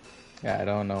in there. Yeah, I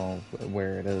don't know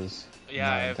where it is.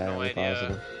 Yeah, I have no idea.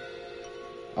 Positive.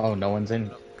 Oh, no one's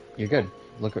in. You're good.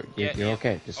 Look, you're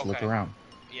okay. Just look around.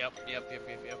 Yep.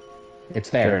 It's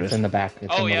there. It's in the back.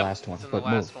 It's in the last one. But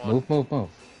move.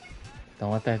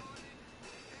 Don't let that.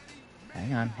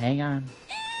 Hang on.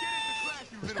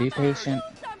 Just be patient.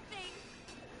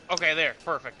 Okay, there.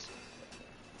 Perfect.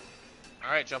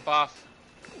 Alright, jump off.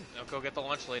 Now go get the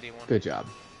lunch lady one. Good job.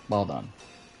 Well done.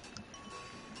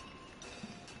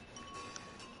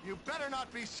 You better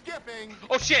not be skipping.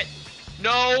 Oh shit!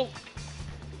 No!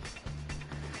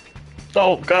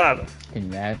 Oh god! Can you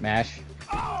mash?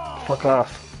 Fuck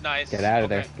off. Nice. Get out of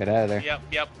there. Get out of there.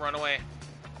 Yep. Run away.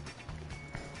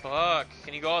 Fuck.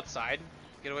 Can you go outside?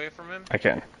 Get away from him? I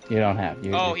can. You don't have.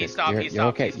 He stopped. You're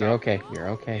okay. You're okay. You're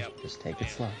okay. Yep. Just take it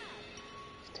slow.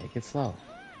 Take it slow.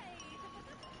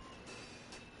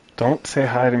 Don't say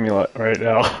hi to me right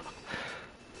now.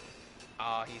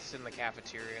 He's in the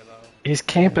cafeteria though. He's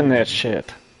camping that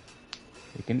shit.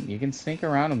 You can sneak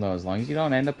around him though, as long as you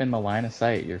don't end up in the line of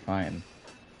sight, you're fine.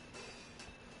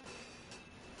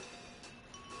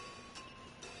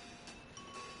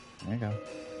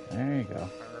 There you go.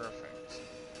 Perfect.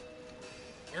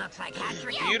 It looks like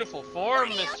Hatchery. Beautiful form,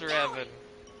 Mr. Evan.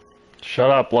 Shut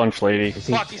up, lunch lady.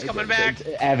 Fuck, he's coming back.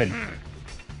 Evan.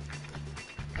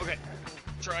 Okay.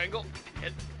 Triangle.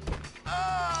 Hit.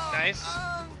 Nice.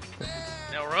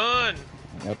 Now run.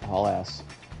 Yep, haul ass.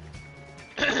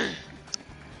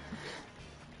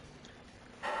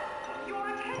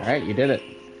 Alright, you did it.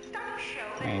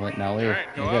 Now leave. Alright,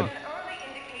 You're good.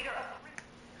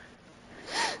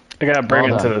 I gotta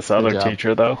bring it to this Good other job.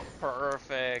 teacher, though.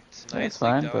 Perfect. That's Nicely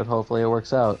fine, done. but hopefully it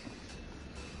works out.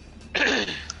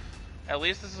 At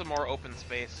least this is a more open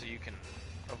space, so you can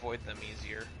avoid them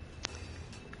easier.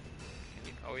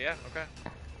 Oh yeah, okay.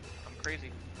 I'm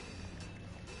crazy.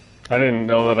 I didn't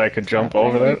know that I could jump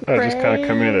over that. I just kind of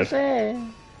committed.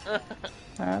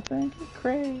 I think you're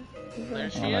crazy. There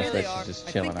she My is. fish is just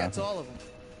chilling out. That's all of them.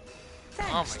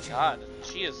 Oh my god,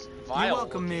 she is vile. You're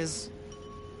welcome, Ms.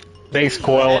 Thanks, She's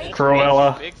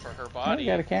Cruella. big for her Oh, body.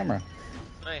 you got a camera.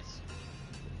 Nice.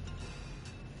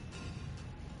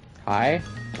 Hi.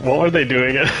 What were they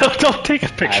doing? Don't take a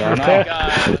picture don't of know. that.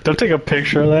 God. Don't take a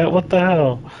picture of that. What the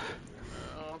hell?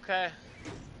 Okay.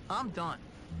 I'm done.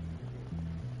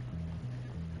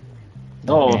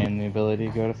 Oh, And the ability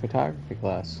to go to photography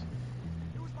class.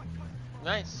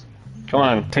 Nice. come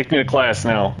on, take me to class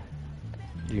now.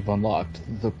 You've unlocked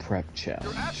the prep challenge.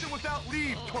 You're absent without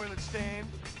leave, toilet stand.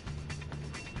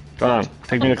 Come on,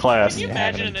 take me to class. Can you You're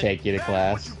having imagine him take you to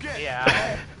class.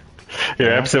 Yeah.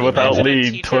 You're absent without Imagine a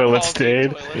lead, teacher toilet calls you stain.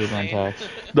 toilet Speed run stain. text.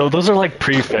 No, those are like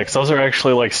prefects. Those are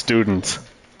actually like students.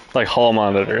 Like hall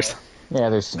monitors. Yeah,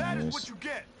 they're That is seniors. what you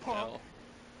get, punk. No.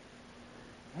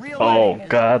 Real Oh learning is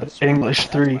god, useful. English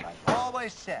That's 3. what I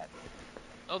always said.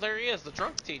 Oh, there he is, the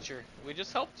drunk teacher. We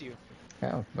just helped you.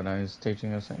 Yeah, but I was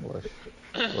teaching us English.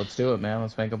 Let's do it, man.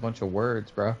 Let's make a bunch of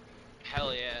words, bro.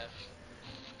 Hell yeah.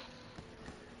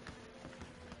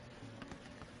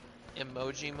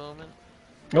 Emoji moment.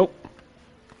 Nope.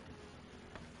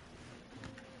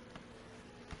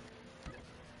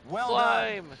 Well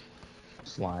done.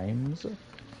 Slime. Slimes.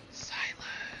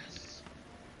 Silas.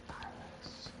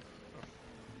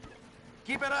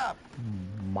 Keep it up.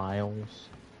 Miles.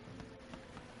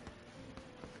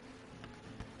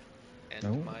 And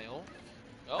No. Mile.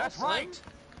 Oh, That's Slim. right.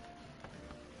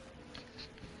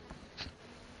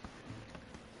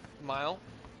 Mile.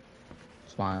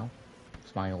 Smile.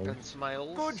 Smiles. And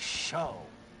Smiles. Good show.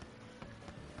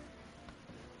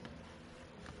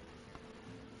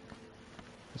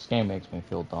 This game makes me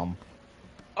feel dumb.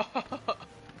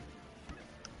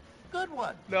 Good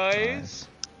one. Nice.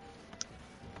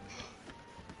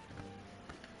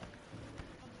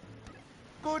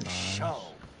 Good show.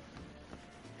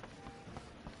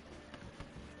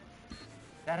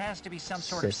 That has to be some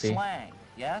sort Sissy. of slang,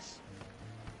 yes?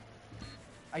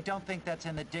 I don't think that's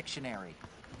in the dictionary.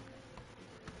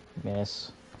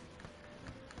 Miss.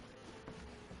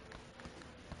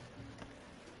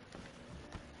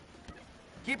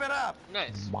 Keep it up.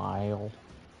 Nice. Mile.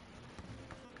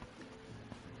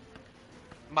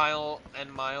 Mile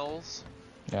and Miles.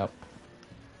 Yep.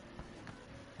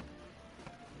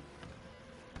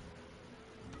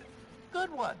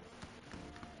 Good one.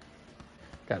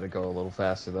 Gotta go a little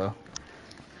faster, though.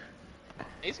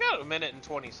 He's got a minute and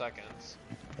 20 seconds.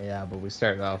 Yeah, but we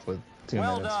started off with 2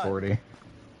 Well minutes done. 40.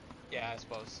 Yeah, I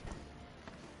suppose.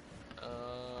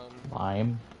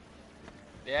 Lime.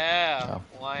 Yeah. Oh,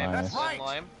 Lime. nice. That's right.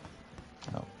 Lime.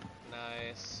 Oh.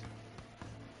 Nice.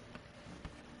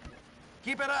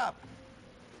 Keep it up.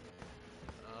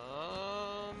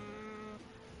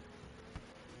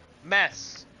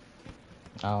 Mess.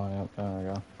 Oh, yep, there we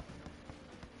go.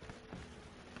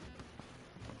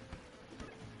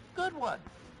 Good one.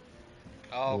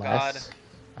 Oh Less.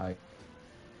 Oh,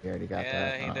 you already got God.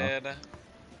 that. Yeah, he Uh-oh. did. Did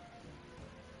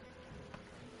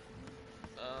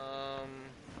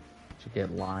you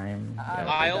get lime? I Yeah, don't think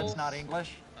Isles? that's not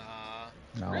English.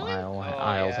 No, really?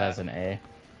 Isles Yeah. has an A.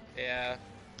 Yeah.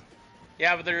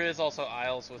 Yeah, but there is also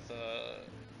Isles with a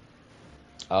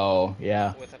Oh,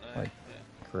 yeah. with an I. Like-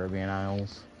 Yeah. Caribbean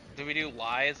Isles. Did we do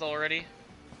lies already?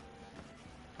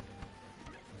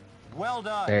 Well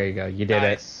done. There you go. You did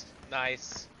Nice.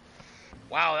 Nice.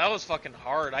 Wow, that was fucking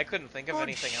hard. I couldn't think of Good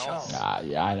anything show. else. it.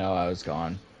 Yeah, I know I was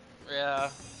gone. Yeah.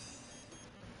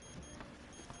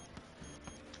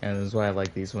 And this is why I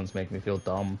like these ones make me feel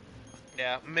dumb.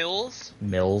 Yeah. Mills?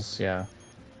 Mills, yeah.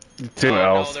 2 Oh,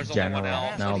 no, L's. there's only General. one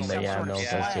L. No, There's some yeah, sort of Mills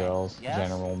slang. has 2 L's. Yes?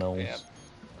 General Mills. Yep.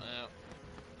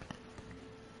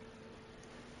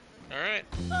 Alright.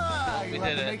 Ah, We you did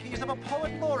have the it. makings of a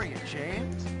poet laureate,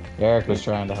 James. Eric was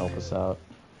trying to help us out.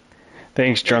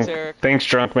 Thanks, drunk. Eric. Thanks,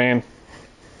 drunk man.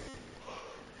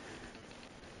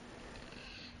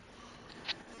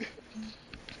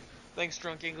 Thanks,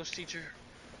 drunk English teacher.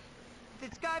 If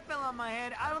this guy fell on my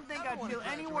head, I don't think I'd feel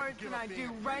any worse than I do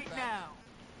right now.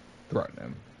 Threaten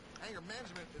him. Anger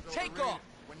management is Take overrated off.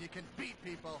 when you can beat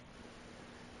people.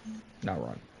 Now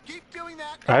run. Keep doing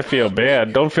that. I feel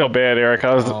bad. Don't feel bad, Eric.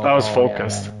 I was Oh,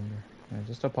 focused. Yeah,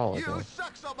 just You apologize.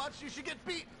 suck so much you should get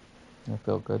beaten. I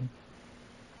feel good.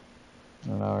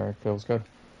 And now Eric feels good.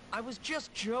 I was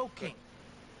just joking.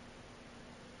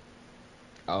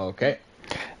 Okay.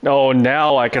 No,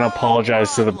 now I can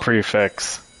apologize to the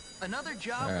prefix. Another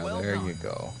job There you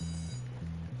go.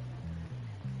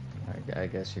 I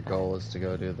guess your goal is to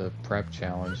go do the prep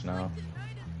challenge now.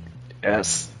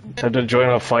 Yes. Time to join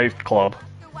a fight club.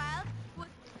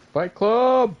 Fight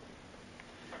club!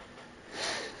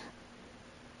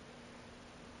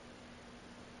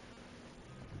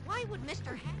 Why would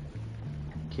Mr.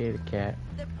 Kitty cat.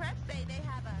 The prep say they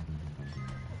have a...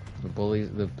 The bullies,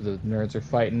 the nerds are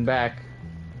fighting back.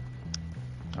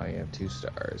 Oh, you have 2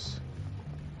 stars.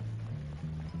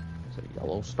 There's a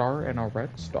yellow star and a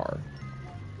red star.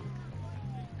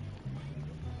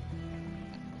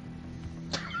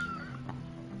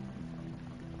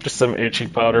 Just some itching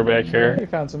powder back here. You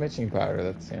found some itching powder.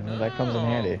 That's that comes in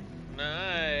handy.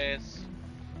 Nice.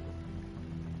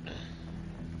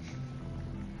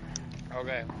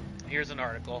 Okay, here's an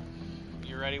article.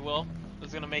 You ready, Will? This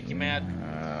is gonna make you mad.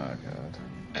 Oh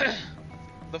god.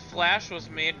 The Flash was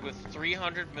made with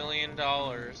 $300 million.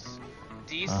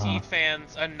 DC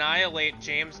fans annihilate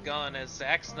James Gunn as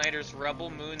Zack Snyder's Rebel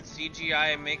Moon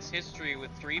CGI makes history with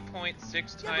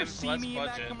 3.6 times less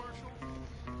budget.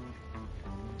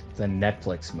 It's a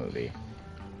Netflix movie.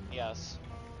 Yes.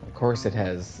 Of course it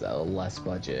has a less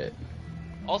budget.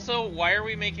 Also, why are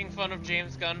we making fun of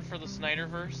James Gunn for the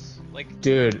Snyderverse? Like,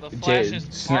 dude, the Flash is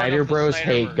Snyder Bros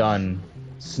hate Gunn.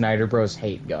 Snyder Bros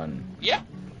hate Gunn. Yeah.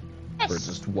 For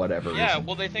just whatever reason. Yeah,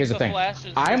 well, they think Here's the thing. Flash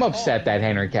is I'm upset that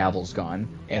Henry Cavill's gone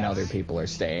and other people are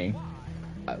staying.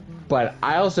 But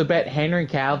I also bet Henry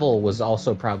Cavill was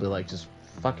also probably like, just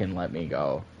fucking let me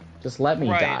go. Just let me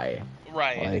die.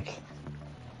 Right. Like,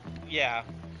 yeah.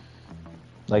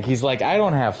 Like, he's like, I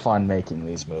don't have fun making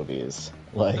these movies.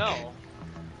 Like, no.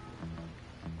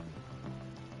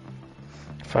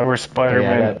 If I were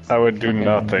Spider-Man, I would do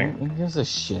nothing. Who gives a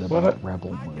shit about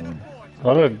Rebel Moon?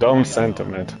 What a dumb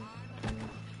sentiment.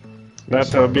 Not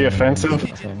to be offensive,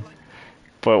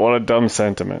 but what a dumb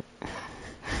sentiment.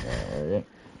 Right.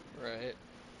 Right.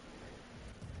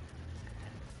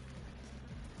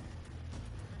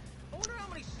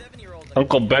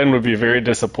 Uncle Ben would be very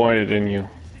disappointed in you.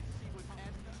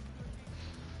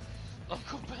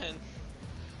 Uncle Ben.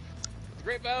 With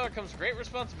great power comes great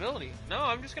responsibility. No,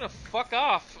 I'm just gonna fuck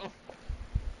off.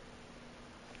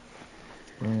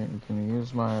 Can you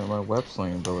use my web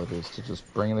sling abilities to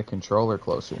just bring the controller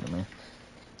closer to me?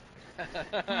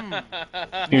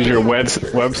 Use your web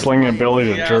sling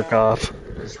ability to jerk off.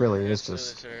 This really is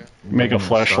just make a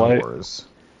flashlight.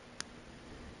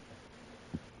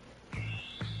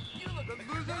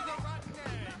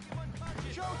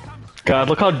 God,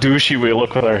 look how douchey we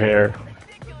look with our hair.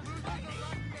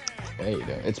 There you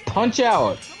go. It's Punch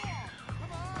Out.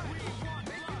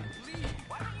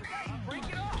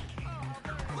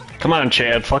 Come on,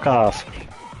 Chad, fuck off.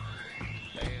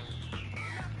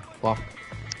 Fuck.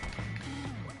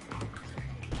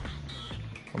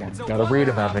 Come on, gotta read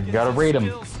him, Evan. You gotta read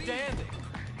him.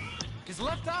 His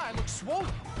left eye looks swollen.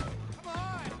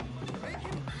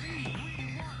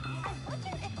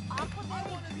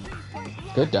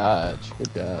 Good dodge.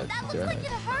 Good dodge. Good dodge.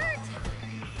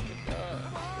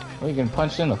 Well, you can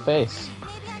punch in the face.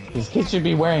 These kids should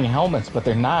be wearing helmets, but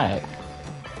they're not.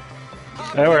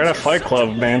 Hey, we're in a fight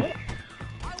club, man.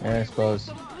 Yeah, I suppose.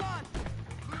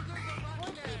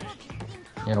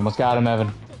 You almost got him,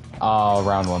 Evan. Oh,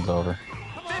 round one's over.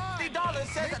 $50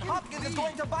 says that Hopkins is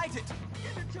going to bite it.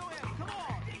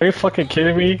 Are you fucking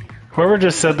kidding me? Whoever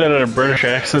just said that in a British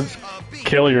accent,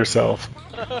 kill yourself.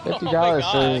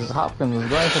 $50 says Hopkins is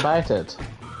going to bite it.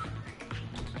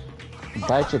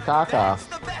 Bite your cock off.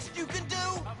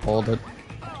 Hold it.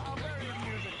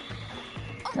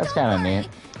 That's kind of neat.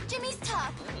 Jimmy's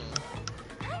tough.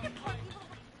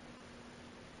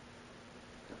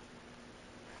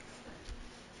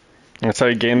 That's how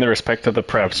you gain the respect of the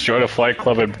preps. Join a fight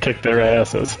club and kick their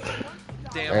asses.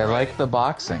 Damn I like the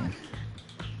boxing.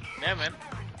 Yeah, man.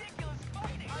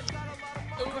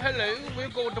 Oh, hello, we're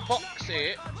going to box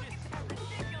it.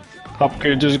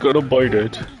 Hopkins is gonna bite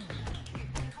it.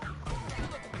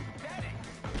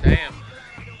 Damn.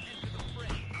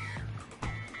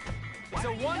 It's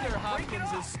a wonder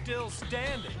Hopkins is still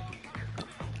standing.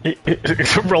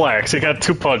 Relax, he got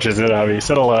 2 punches in on me.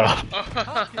 Settle down.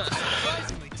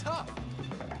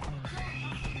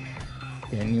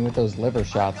 Getting you with those liver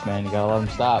shots, man. You gotta let him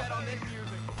stop.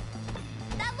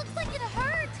 That looks like it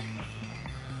hurt.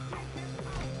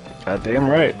 Goddamn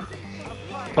right.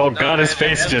 Oh god, his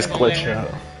face just glitched out.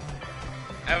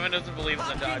 Evan doesn't believe in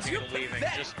the dodging and leaving.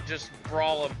 Just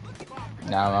brawl him.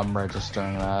 Now I'm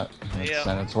registering that, Yeah.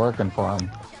 and it's working for him.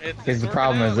 Because the working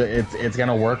problem out. is it's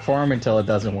gonna work for him until it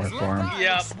doesn't work for him.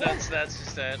 Yep, that's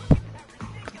just it.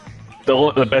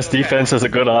 The best defense is a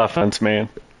good offense, man.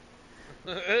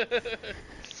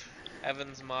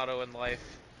 Evan's motto in life.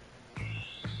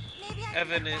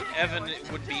 Evan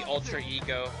would be Ultra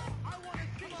Ego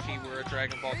if he were a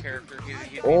Dragon Ball character.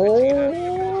 He'd be Vegeta. He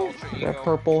was Ultra Ego. That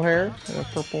purple hair. That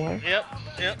purple hair.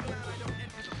 Yep.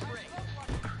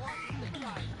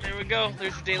 There we go.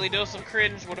 There's your daily dose of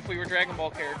cringe. What if we were Dragon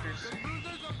Ball characters?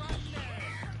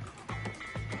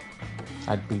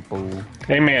 I'd be boo.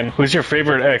 Hey man, who's your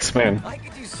favorite X-Men? I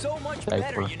could do so much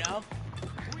Diaper. better, you know?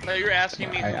 Oh, you're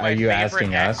asking me who Are my you favorite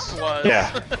asking X us? was.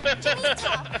 Yeah.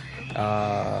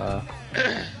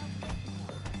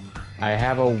 I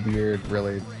have a weird,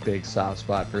 really big soft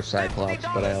spot for Cyclops,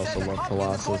 but I also love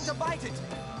Colossus.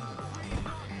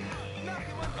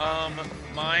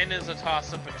 Mine is a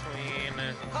toss-up between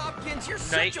Hopkins, you're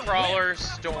such a Nightcrawler,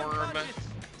 Storm.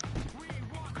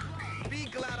 Be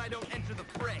glad I don't enter the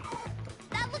fray.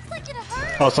 That looks like it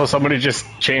hurt. Also, somebody just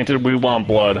chanted, "We want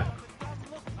blood."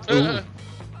 Ooh.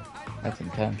 That's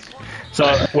intense.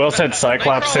 So, Will said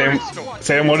Cyclops.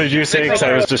 Sam, what did you say? Because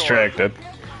I was distracted.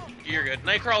 You're good.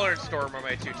 Nightcrawler and Storm are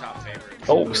my two top favorites.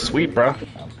 Oh, sweet, bro.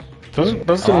 Those are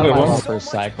My some good love ones. for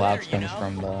Cyclops comes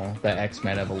from the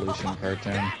X-Men Evolution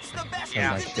cartoon. Yeah. That's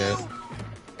my shit.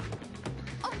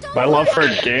 My love for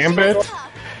Gambit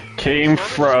came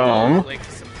from. Like,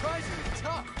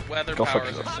 weather Go fuck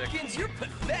powers are yourself. sick. Hopkins, you're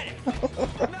pathetic. Oh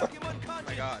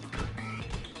my god.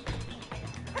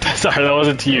 Sorry, that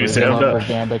wasn't to you, Where's your Sam. love for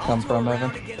Gambit come from,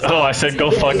 Evan? Oh, I said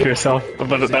go fuck yourself, but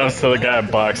that was to the guy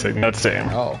boxing, not Sam.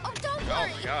 Oh, Oh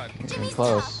my god. you're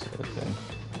close.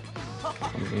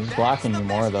 He's blocking you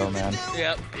more though, man.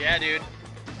 Yep. Yeah, dude.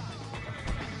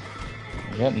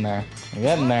 You're getting there. You're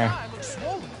getting there.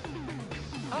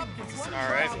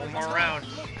 Alright, one more round.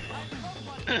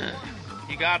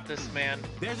 You got this, man.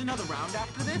 There's another round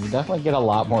after this? You definitely get a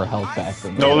lot more health back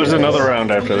than No, there's another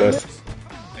round after this.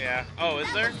 Yeah. Oh,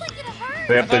 is there?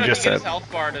 They I have thought to if just you get said. his health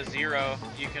bar to 0,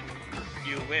 you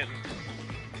win.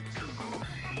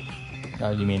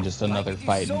 You mean just another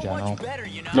fight in general?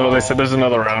 No, they said there's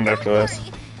another round after this.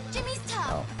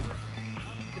 Oh.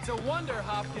 It's a wonder,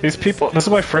 Hopkins. These people, this is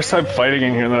my first time fighting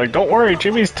in here, and they're like, don't worry,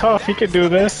 Jimmy's tough, he can do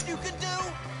this.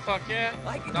 Fuck yeah.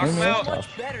 Knock Jimmy him is out.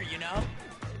 tough. Better, you know?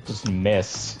 Just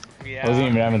miss. Yeah. It wasn't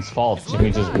even Evan's fault. Jimmy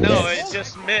just missed. No, it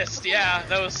just missed. Yeah,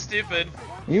 that was stupid.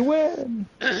 You win.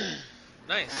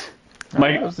 Nice.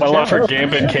 My love for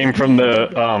Gambit came from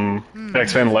the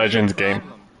X-Men Legends game.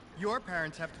 Your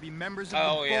parents have to be members of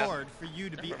Oh, the yeah. board for you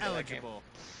to be eligible.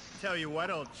 Tell you what,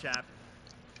 old chap,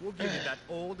 we'll give you that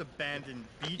old abandoned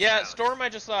beach Yeah, house. Storm. I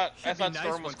thought Should be nice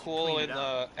Storm was once you cool clean in it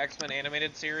the X-Men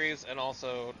animated series, and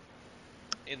also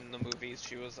in the movies,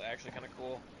 she was actually kind of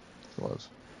cool. She was.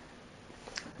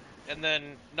 And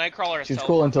then Nightcrawler has She was teleport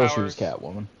cool until powers. she was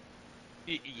Catwoman.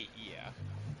 Yeah.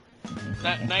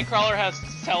 Nightcrawler has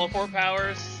teleport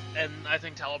powers, and I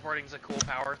think teleporting's a cool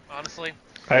power, honestly.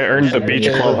 I earned the beach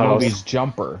clubhouse. Movie's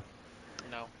Jumper.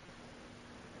 No.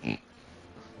 You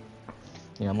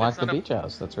unlock It's the not a- beach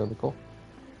house. That's really cool.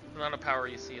 Not a power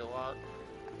you see a lot.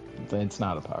 It's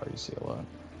not a power you see a lot.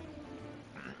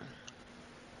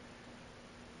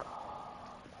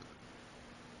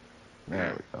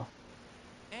 There we go.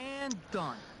 And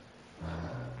done.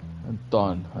 I'm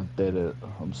done. I did it.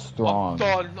 I'm strong.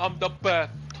 Done. I'm the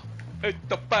best. It's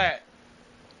the best.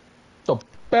 The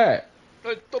bat.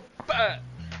 It's the best.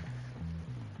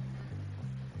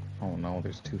 Oh no,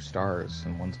 there's 2 stars,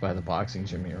 and one's by the boxing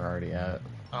gym you're already at.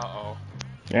 Uh-oh.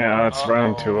 Yeah, that's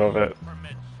round 2 of it.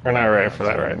 We're not ready for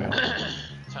that right now.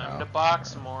 Time to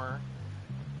box more.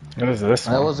 What is this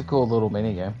That one? was a cool little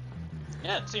mini game.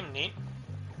 Yeah, it seemed neat.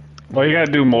 Well, you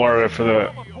gotta do more of it for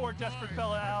the... Poor desperate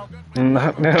fella, Al. No,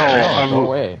 No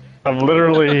way. I'm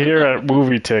literally here at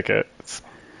movie tickets.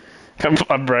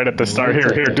 I'm right at the start.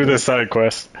 Here, do this side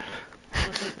quest.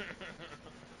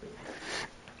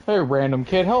 Hey, random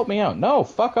kid, help me out. No,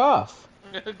 fuck off.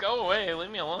 Go away. Leave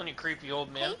me alone, you creepy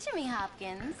old man. Hey, Jimmy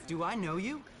Hopkins. Do I know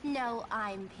you? No,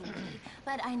 I'm Pinky,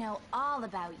 but I know all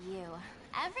about you.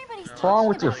 Everybody's What's wrong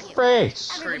with your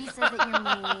face? Everybody says that you're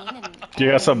mean, and Do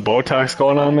you got some Botox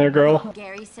going on there, girl?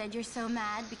 Gary said you're so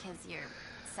mad because you're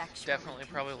sexual. Definitely,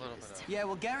 probably a little bit. Yeah,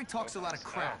 well, Gary talks a lot of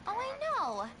crap. Oh, I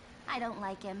know. I don't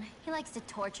like him. He likes to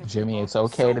torture Jimmy, people. it's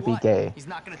okay to be gay. He's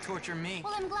not gonna torture me.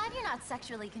 Well, I'm glad you're not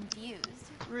sexually confused.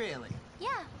 Really? Yeah,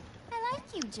 I like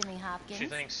you, Jimmy Hopkins. She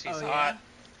thinks she's Oh, hot.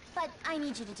 But I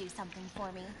need you to do something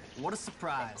for me. What a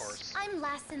surprise. Of course. I'm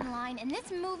last in line, and this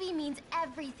movie means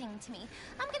everything to me.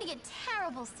 I'm gonna get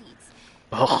terrible seats.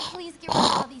 Please get rid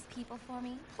of all these people for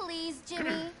me. Please,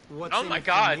 Jimmy. Oh my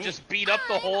god, just beat up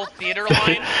the whole theater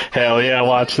line? Hell yeah,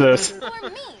 watch this.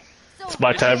 It's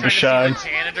my time to shine.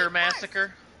 Janitor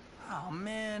massacre? Oh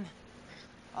man.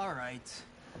 Alright.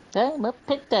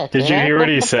 Did you hear what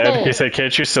he said? He said,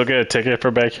 "Can't you still get a ticket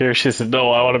for back here?" She said,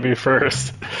 "No, I want to be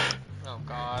first." Oh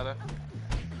god.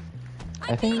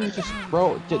 I think you just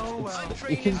throw.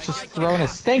 You can just throw in a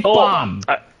stink bomb.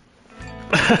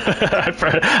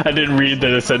 I didn't read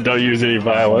that it said don't use any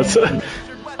violence.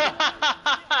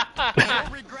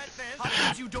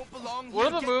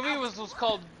 What of the movie was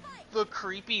called The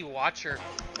Creepy Watcher?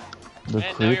 The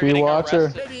Creepy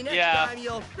Watcher? Yeah.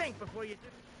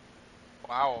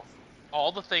 Wow.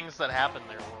 All the things that happened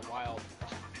there were wild.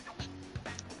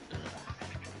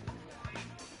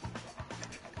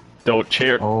 Don't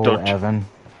cheer. Oh, don't Evan.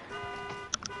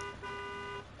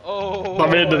 Oh.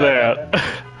 I'm into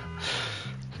that.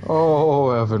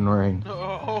 Oh, Evan Ring.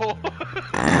 Oh.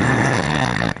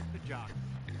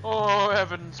 Oh,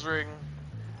 Evan's Ring.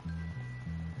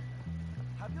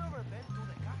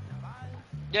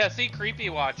 Yeah, see, Creepy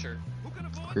Watcher.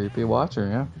 Creepy Watcher,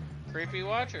 yeah. Creepy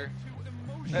Watcher.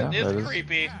 Yeah, That is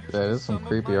creepy. That is some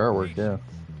creepy artwork, yeah.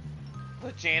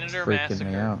 The Janitor Freaking Massacre.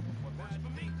 me out.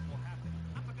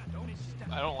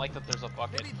 I don't like that there's a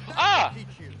bucket. Ah!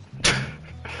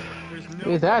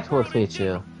 Hey, that will fit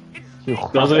you.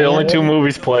 Those are the only two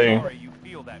movies playing.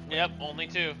 Yep, only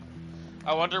two.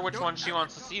 I wonder which one she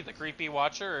wants to see, the Creepy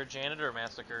Watcher or Janitor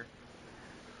Massacre.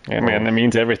 Yeah, man, that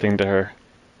means everything to her.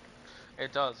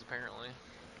 It does, apparently.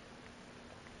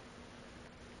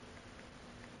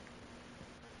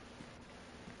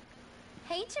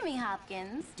 Hey, Jimmy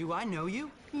Hopkins. Do I know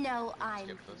you? No, I'm...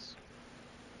 Skip this.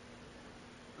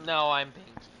 No, I'm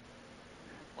Pinky.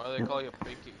 Why do they call you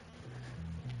Pinky?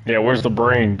 Yeah, where's the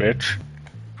brain, bitch?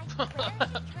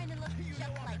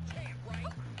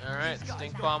 Alright,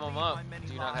 stink bomb them up.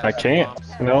 Do you not have I can't.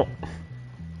 bombs? Nope.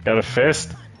 Got a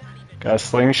fist, got a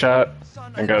slingshot,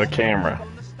 and got a camera.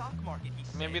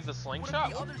 Maybe the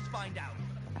slingshot will do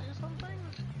something?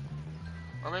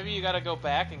 Or maybe you gotta go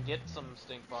back and get some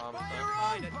stink bombs.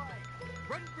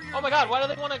 Oh my god, why do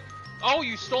they wanna... Oh,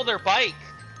 you stole their bike!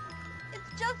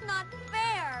 It's just not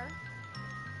fair.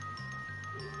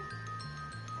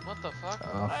 What the fuck?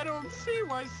 I don't see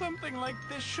why something like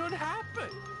this should happen.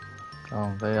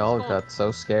 Oh, they all got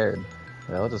so scared.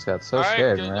 They all just got so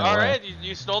scared. Alright,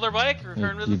 you stole their bike,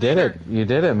 return to the You did theater. it. You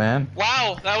did it, man.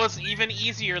 Wow, that was even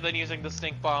easier than using the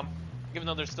stink bomb. Even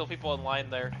though there's still people in line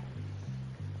there.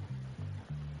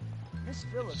 Miss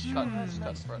Phillips,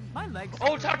 My legs.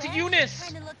 Oh, talk to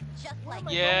Eunice!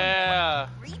 Yeah.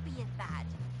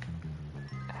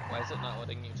 Why is it not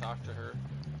letting you talk to her?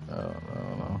 I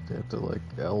don't know. Do you have to like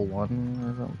L1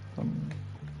 or something?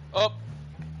 Oh.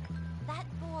 That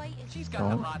boy is... She's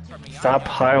got a lot from me. Stop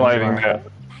highlighting that.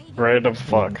 Right the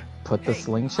fuck. Put the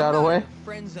slingshot away?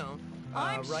 Friend zone.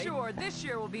 I'm sure this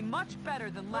year will be much better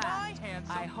than last.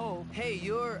 I hope. Hey,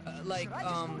 you're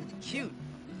cute.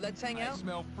 Let's hang out.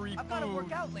 Smell free I've got to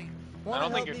work out later. I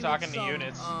don't think you're talking to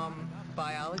Eunice.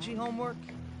 Biology homework?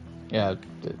 Yeah,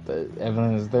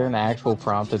 Evan, is there an actual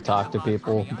prompt to talk to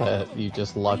people that you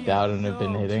just lucked out and have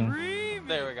been hitting?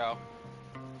 There we go.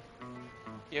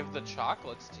 Give the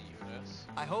chocolates to Eunice.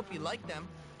 I hope you like them.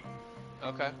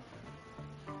 Okay.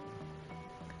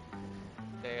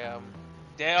 Damn.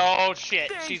 Oh shit,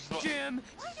 Thanks, she's... Jim.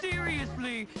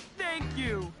 Seriously, thank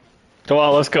you. Come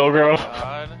on, let's go, girl.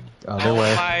 Other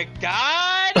way. Oh my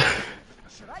god!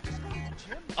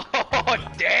 Oh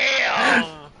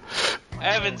damn!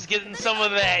 Evan's getting some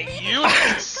of that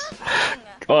Eunice.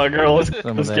 Come on, girl, let's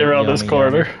get around this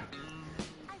corner.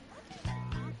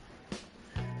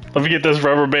 Let me get this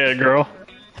rubber band, girl.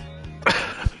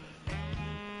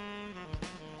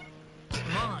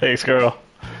 Thanks, girl.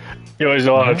 You always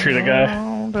know how to treat a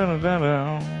guy.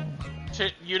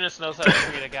 Eunice knows how to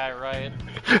treat a guy right.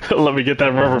 Let me get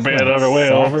that rubber band on her way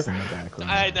over.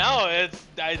 I know, it's...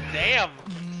 damn.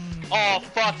 Oh,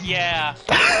 fuck yeah.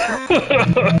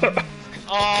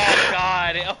 Oh,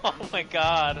 God. Oh, my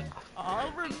God.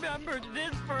 I'll remember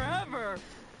this forever.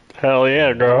 Hell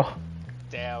yeah, girl.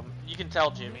 Damn. You can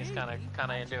tell Jimmy's kind of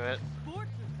into it. I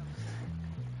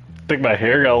think my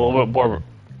hair got a little bit more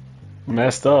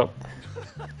messed up.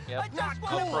 Yep.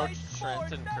 Approach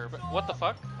Trent and Kermit. What the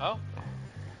fuck? Oh.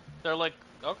 They're like,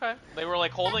 okay. They were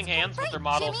like holding hands, but their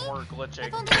models were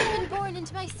glitching. I've only been born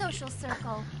into my social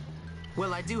circle.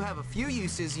 Well, I do have a few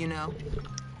uses, you know.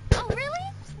 Oh,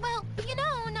 really? Well, you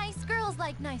know, nice girls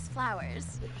like nice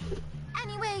flowers.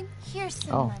 Anyway, here's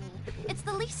some money. It's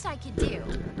the least I could do.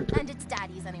 And it's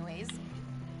Daddy's anyways.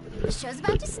 The show's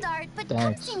about to start, but Thanks.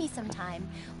 come see me sometime.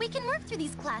 We can work through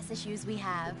these class issues we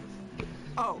have.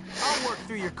 Oh, I'll work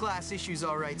through your class issues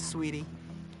all right, sweetie.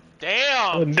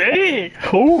 Damn! Dang!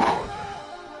 Ooh.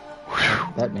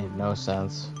 That made no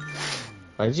sense.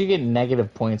 Why did you get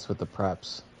negative points with the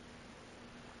preps?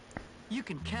 You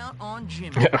can count on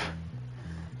Jimmy. Yeah.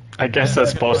 I guess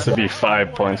that's supposed to be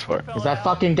 5 points for it. Is that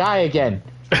fucking guy again?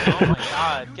 Oh my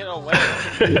god, get away.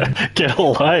 Get a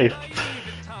life.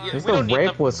 There's the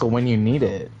rape whistle when you need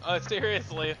it.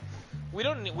 Seriously. We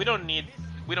don't need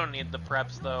the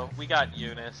preps though. We got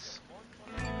Eunice.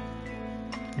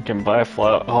 You can buy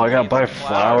flowers. Oh, I gotta buy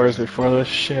flowers before this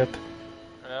shit.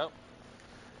 Yep.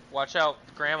 Watch out,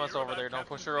 Grandma's over there. Don't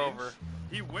push her over.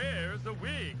 He wears a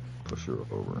wig. Push her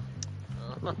over.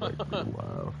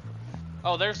 Wow.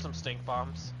 Oh, there's some stink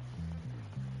bombs.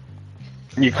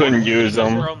 You couldn't use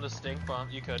them. Throw them the stink bomb.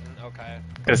 You couldn't. Okay.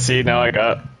 Cause see, now I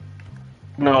got.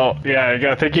 No, yeah,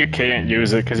 I think you can't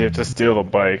use it because you have to steal the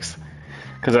bikes.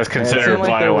 Because that's considered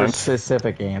like there were violence.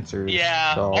 specific answers.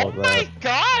 Yeah. To all Oh of my that.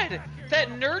 god! That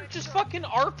nerd just fucking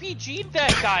RPG'd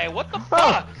that guy. What the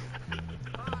fuck?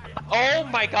 Oh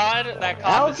my god, that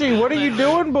Algie, what are you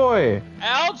doing, boy?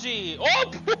 Algie!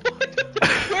 Oh,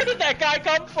 where did that guy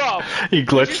come from? He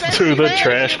glitched through the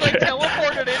trash He, like, can.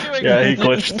 teleported into Yeah, he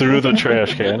glitched through the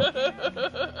trash can.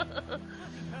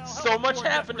 So much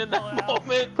happened in that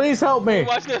moment. Please help me.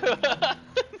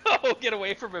 No, get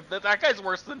away from him. That guy's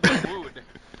worse than Wood.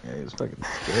 Yeah, he's fucking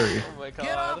scary. Oh my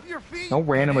god. No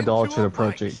random adult should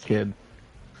approach a kid.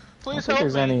 Please I don't think help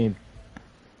there's me. any.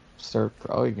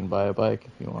 Oh, you can buy a bike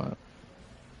if you want.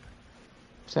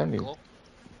 70. Cool.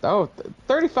 Oh,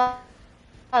 35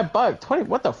 bucks. 20.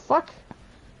 What the fuck?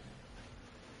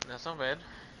 That's not bad.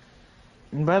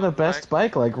 You can buy the best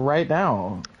bike like right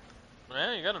now.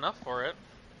 Yeah, you got enough for it.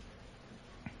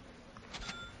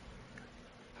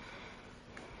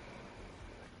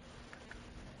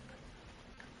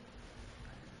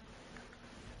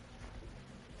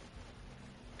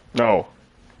 No.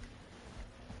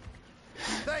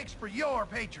 Thanks for your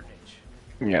patronage.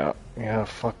 Yeah,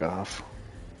 fuck off.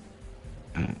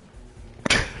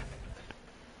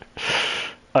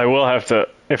 I will have to,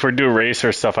 if we do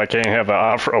racer stuff, I can't have an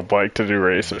off-road bike to do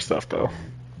racer stuff though.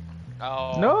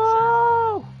 Oh.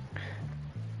 No!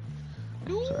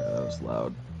 No! Sorry, that was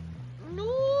loud.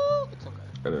 No! It's okay.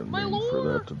 I didn't mean for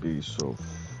that to be so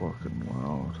fucking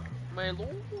loud. My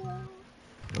lord.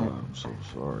 Oh, I'm so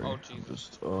sorry. Oh,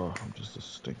 Jesus. I'm just a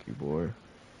stinky boy.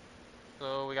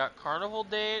 So we got carnival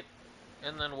date,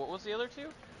 and then what was the other two?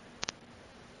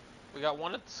 We got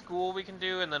one at the school we can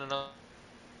do, and then another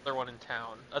one in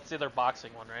town. That's the other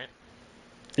boxing one, right?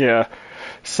 Yeah.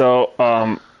 So,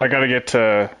 I gotta get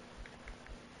to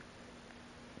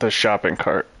the shopping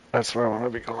cart. That's where I want to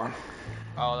be going.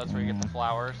 Oh, that's where you get the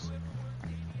flowers.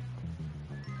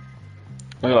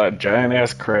 Look at that giant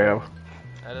ass crab.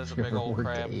 That is a You big ever old worked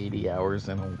crab. 80 hours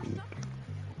in a week.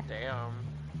 Damn.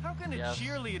 How can a Yes.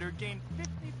 cheerleader gain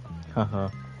 55? Haha.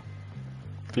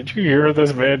 Did you hear what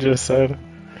this man just said?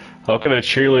 How can a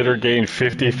cheerleader gain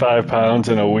 55 pounds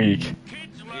in a week?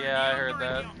 Yeah, I heard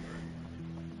that.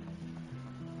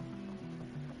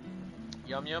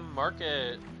 Yum Yum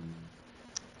Market.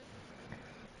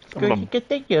 I'm gonna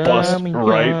bust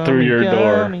right through your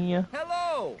door.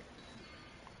 Hello.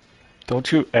 Don't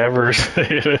you ever say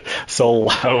it so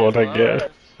loud again.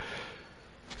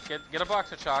 Get a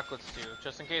box of chocolates too,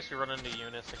 just in case we run into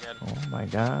Eunice again. Oh my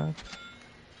god.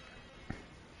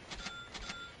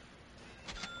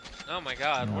 Oh my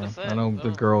god, what is that? I know the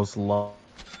Oh. girls love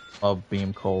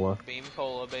Beam Cola. Beam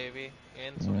Cola, baby.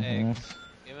 And some Mhm. eggs.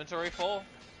 Inventory full.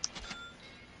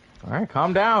 Alright,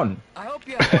 calm down. I hope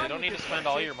you You don't need to spend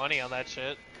all your money on that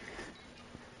shit.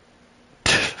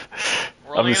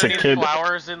 We're I'm only just a gonna need kid.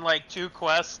 flowers in like 2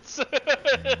 quests.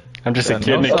 I'm just a Yeah,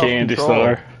 kid in no a candy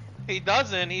self-control. store. He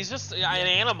doesn't, he's just an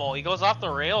animal. He goes off the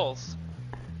rails.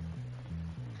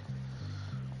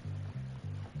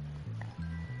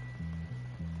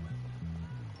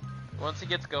 Once he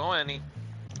gets going, he...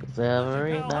 'Cause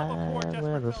every night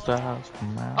where the stars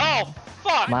come out. Oh,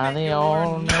 fuck! Am I the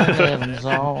only living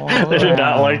soul They did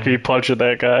not around? like me punching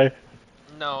that guy.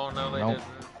 No, they Nope.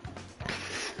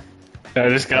 didn't. I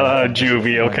just got out of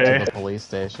juvie, Went to okay? the police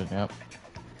station, yep.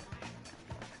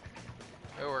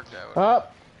 It worked out.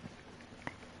 Up!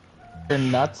 Your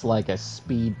nuts like a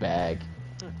speed bag.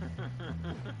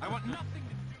 I want nothing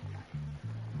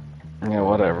Yeah,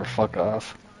 whatever. Fuck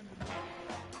off.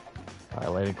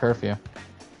 Violated curfew.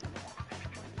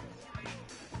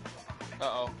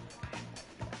 Uh-oh.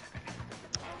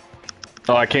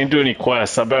 Oh, I can't do any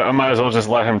quests. I bet I might as well just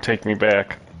let him take me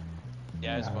back.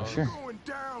 Yeah, I suppose. Sure. Going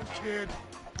down, kid.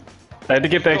 I had to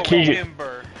get that key. I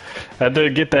had to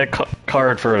get that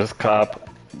card for his cop.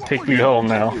 Take me home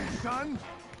now.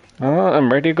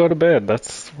 I'm ready to go to bed.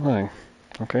 That's fine.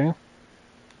 Okay.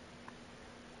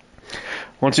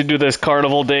 Once you do this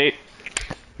carnival date,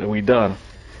 then we done.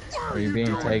 Are you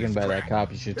being taken by that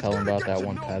cop? You should tell him about that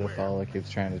one pedophile that keeps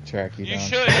trying to track you down. You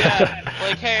should, yeah.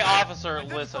 Like, hey, officer,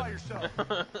 listen.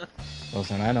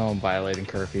 Listen, I know I'm violating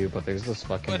curfew, but there's this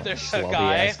fucking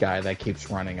slubby-ass guy that keeps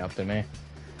running up to me.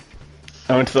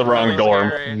 I went to the wrong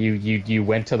dorm. You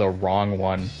went to the wrong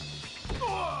one.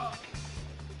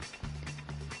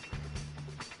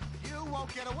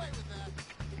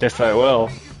 Yes, I will.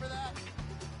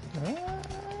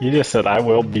 You just said, I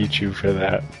will beat you for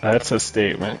that. That's a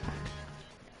statement.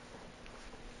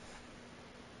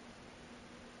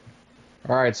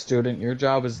 Alright, student, your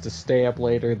job is to stay up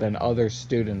later than other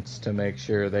students to make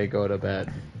sure they go to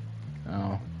bed.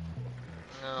 Oh.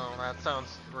 No, that sounds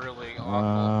really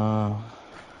awful.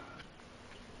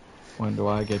 When do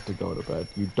I get to go to bed?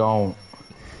 You don't.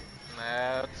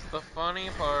 That's the funny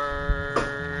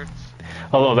part.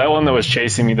 Although that one that was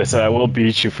chasing me that said, I will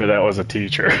beat you for that was a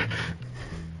teacher.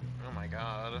 Oh my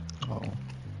god. Oh.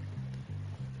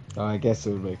 I guess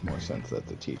it would make more sense that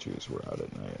the teachers were out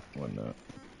at night, wouldn't it?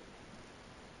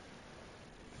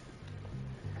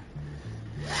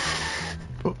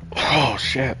 Oh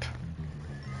shit.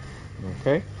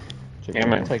 Okay.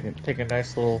 Take a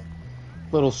nice little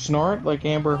snort like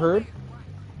Amber Heard.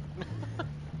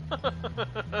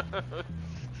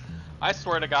 I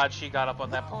swear to God, she got up on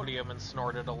that podium and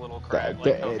snorted a little crap.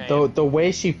 Like the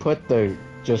way she put the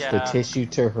tissue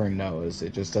to her nose,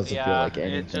 it just doesn't feel like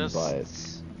anything but.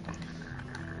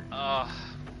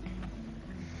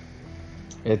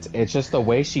 It's just the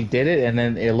way she did it, and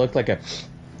then it looked like a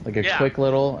quick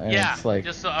little, and it's like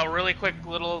just a really quick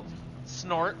little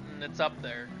snort, and it's up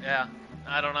there. Yeah,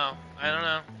 I don't know.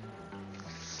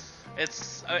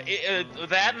 It's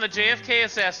that and the JFK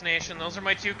assassination. Those are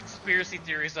my two conspiracy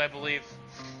theories, I believe.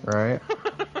 Right.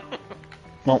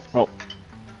 Well.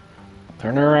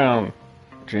 Turn her around,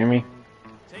 Jimmy.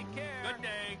 Take care. Good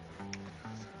day.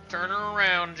 Turn her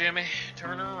around, Jimmy.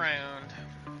 Turn her around.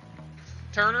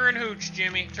 Turn her and hooch,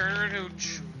 Jimmy. Turn her and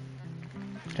hooch.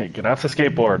 Hey, get off the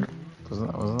skateboard.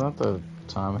 Wasn't that the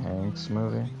Tom Hanks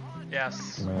movie?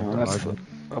 Yes.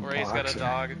 Where he's got a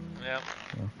dog. Yep.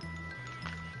 Yeah.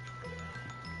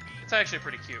 It's actually a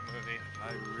pretty cute movie.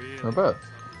 I bet.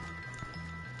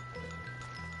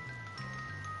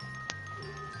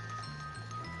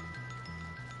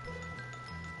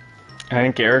 I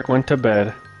think Eric went to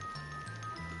bed.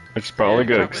 Which is probably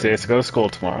good, because he has to go to school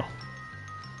tomorrow.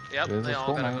 Yep, they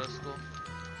all gotta go to school.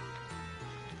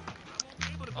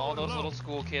 All those little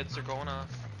school kids are going off.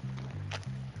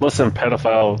 Listen,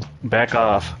 pedophile, back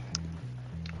off.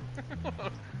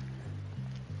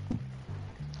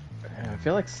 I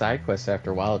feel like side quests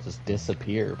after a while just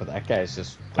disappear, but that guy's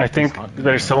just. I think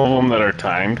there's some of them that are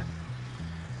timed.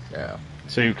 Yeah.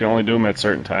 So you can only do them at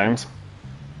certain times.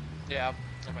 Yeah,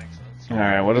 that makes sense. All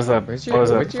right, what is that? Where's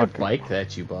your bike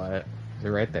that you bought? Is it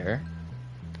right there?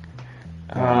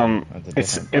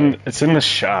 It's in the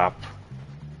shop.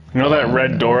 You know that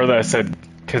red door that said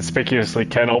conspicuously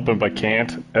can open but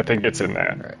can't? I think it's in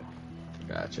that. Right.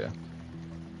 Gotcha.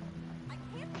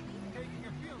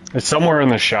 It's somewhere in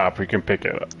the shop. You can pick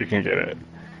it up. You can get it.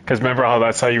 Because remember how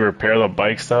that's how you repair the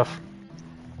bike stuff?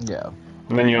 Yeah.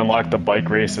 And then you unlock the bike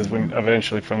races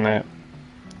eventually from that.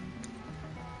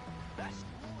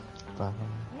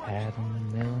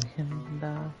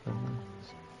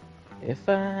 If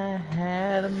I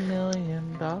had $1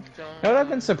 million. You know what I've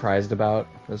been surprised about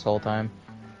this whole time?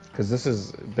 Because this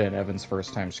has been Evan's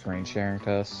first time screen sharing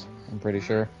to us, I'm pretty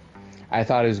sure. I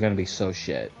thought it was going to be so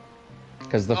shit.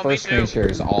 Because the first screen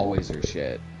shares always are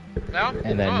shit. No?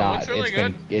 And then not.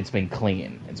 Really it's been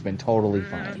clean. It's been totally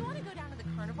fine.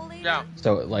 Yeah.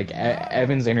 So, like,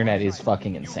 Evan's internet is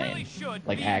fucking insane.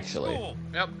 Like, actually.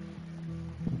 Yep.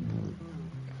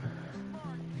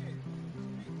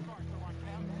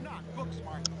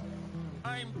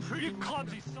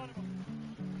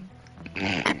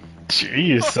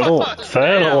 Jeez,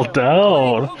 settle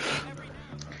down.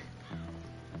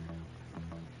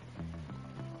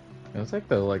 It was like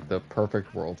the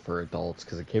perfect world for adults,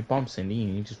 because a kid bumps into you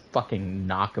and you just fucking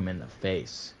knock him in the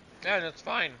face. Yeah, that's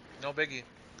fine. No biggie.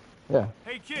 Yeah.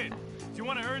 Hey kid, do you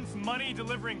want to earn some money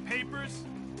delivering papers?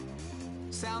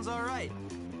 Sounds alright.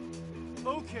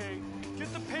 Okay,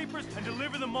 get the papers and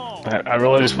deliver them all. I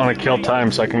really just want to kill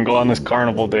time so I can go on this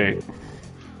carnival date.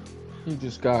 You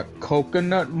just got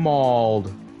coconut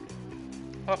mauled.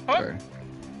 Sorry.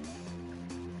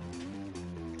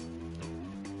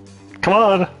 Come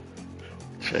on.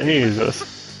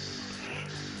 Jesus.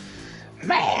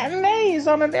 He's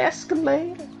on an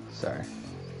escalator. Sorry.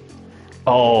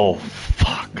 Oh,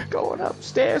 fuck. Going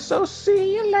upstairs, so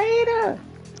see you later.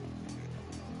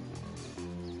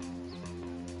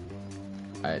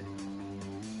 I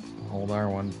hold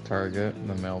R1 target in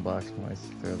the mailbox when I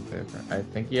throw the paper. I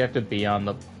think you have to be on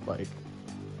the bike.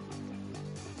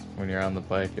 When you're on the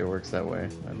bike, it works that way.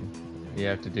 And you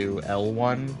have to do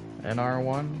L1 and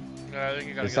R1. I think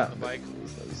you gotta get on the bike.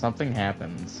 Something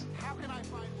happens.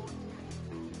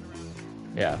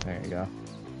 Yeah, there you go.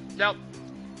 Yep.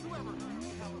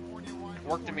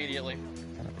 Worked immediately.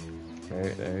 There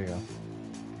you go.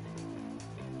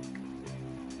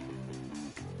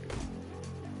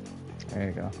 There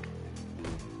you go.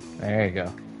 There you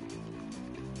go.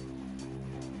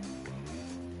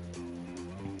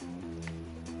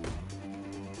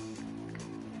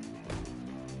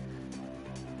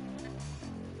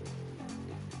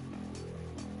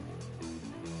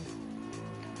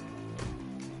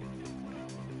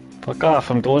 Fuck off,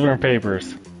 I'm delivering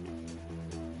papers.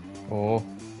 Oh.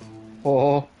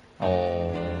 Oh.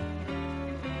 Oh.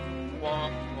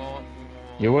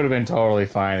 You would have been totally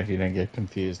fine if you didn't get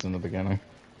confused in the beginning.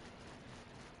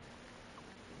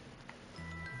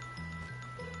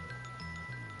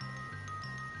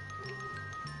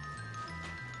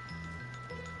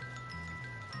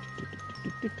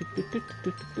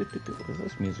 What is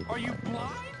this music? Are you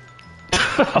blind?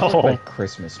 Oh. Like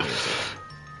Christmas music.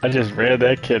 I just ran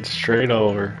that kid straight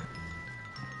over.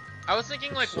 I was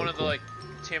thinking like one of the like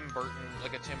Tim Burton,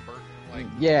 like a Tim Burton like.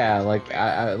 Yeah, like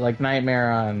I like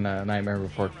Nightmare on Nightmare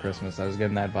Before Christmas. I was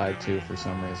getting that vibe too for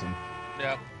some reason.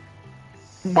 Yep.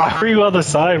 Why were you on the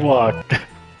sidewalk?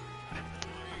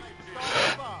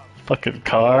 Fucking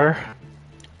car.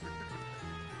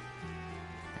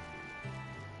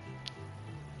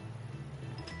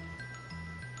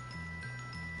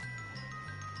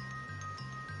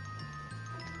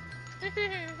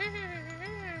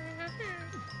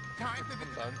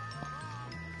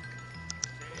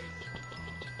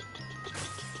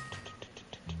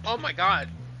 Oh my god.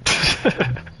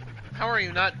 How are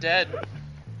you not dead?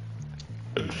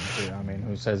 I mean,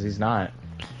 who says he's not?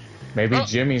 Maybe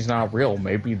Jimmy's not real.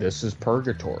 Maybe this is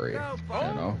purgatory. You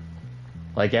know?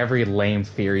 Like every lame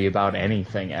theory about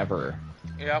anything ever.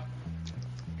 Yep.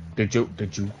 Did you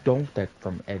know that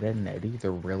from Ed, Edd n Eddy,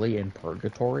 they're really in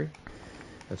purgatory?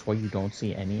 That's why you don't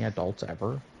see any adults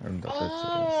ever. And it's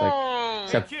like,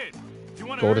 except Hey kid, do you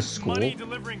want go to earn school. money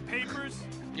delivering papers?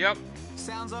 Yep.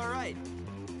 Sounds alright.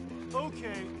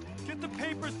 Okay, get the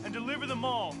papers and deliver them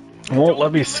all. It won't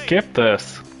let me skip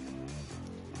this.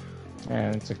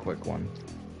 Yeah, it's a quick one.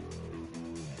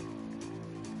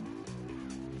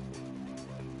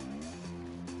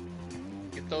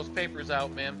 Get those papers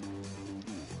out, man.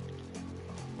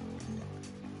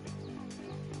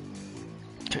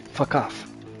 Fuck off.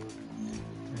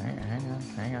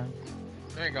 Hang on.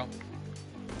 There you go.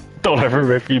 Don't ever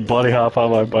make me buddy hop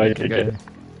on my bike again.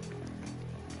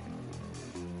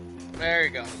 There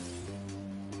you go.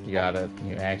 You got it.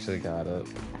 You actually got it.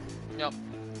 Yep.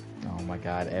 Oh my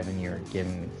god, Evan, you're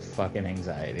giving me fucking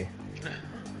anxiety.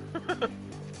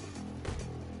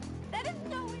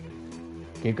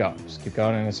 Keep going. Just keep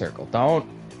going in a circle. Don't.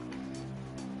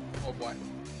 Oh boy.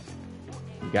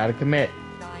 You gotta commit.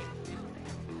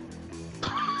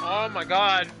 Oh my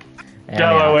god. And Get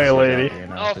out of my way, lady. You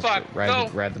know, Oh just fuck.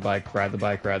 Ride the bike, ride the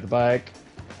bike, ride the bike.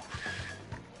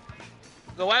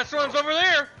 The last one's over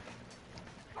there.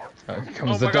 Here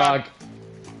comes Oh the my dog.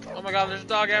 God. Oh my god, there's a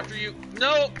dog after you.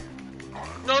 No!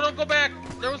 No, don't go back.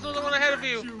 There was another one ahead of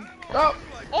you. Oh,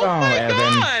 Oh my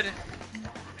Evan. god!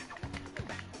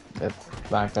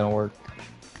 That's not gonna work.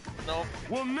 No.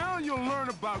 Well, now you'll learn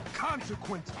about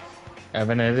consequences.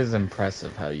 Evan, it is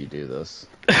impressive how you do this.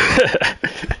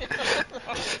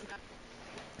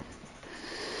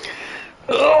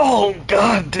 Oh,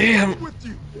 god damn.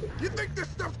 You think this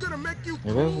stuff's gonna make you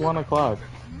It is 1 o'clock.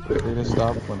 We're gonna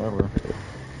stop whenever.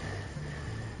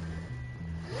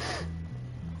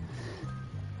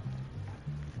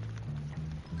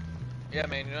 Yeah,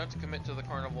 man, you don't have to commit to the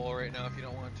carnival right now if you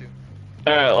don't want to.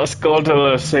 Alright, let's go to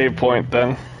the save point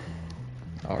then.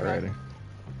 Alrighty.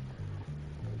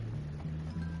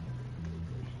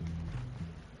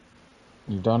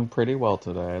 You've done pretty well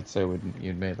today. I'd say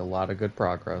you'd made a lot of good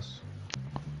progress.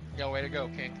 Yeah, way to go,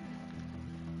 King.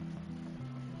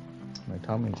 My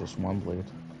tummy just mumbled.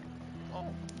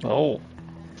 Oh.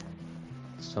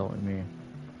 It's telling me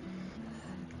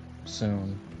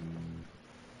soon.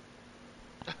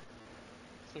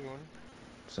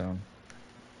 Soon.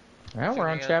 Yeah, we're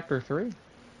on chapter 3.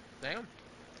 Damn.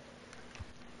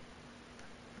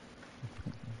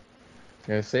 You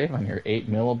gotta save on your 8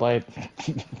 millibyte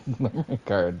memory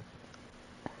card.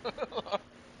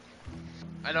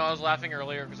 I know I was laughing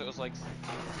earlier because it was like,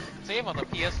 save on the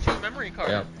PS2 memory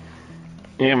card. Yep.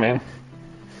 Yeah, man.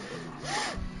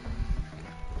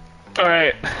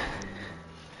 Alright.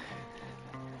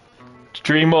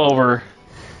 Stream over.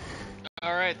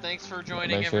 Alright, thanks for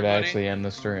joining, Make sure everybody. to actually end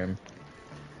the stream.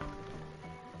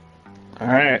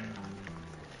 Alright.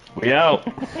 We out.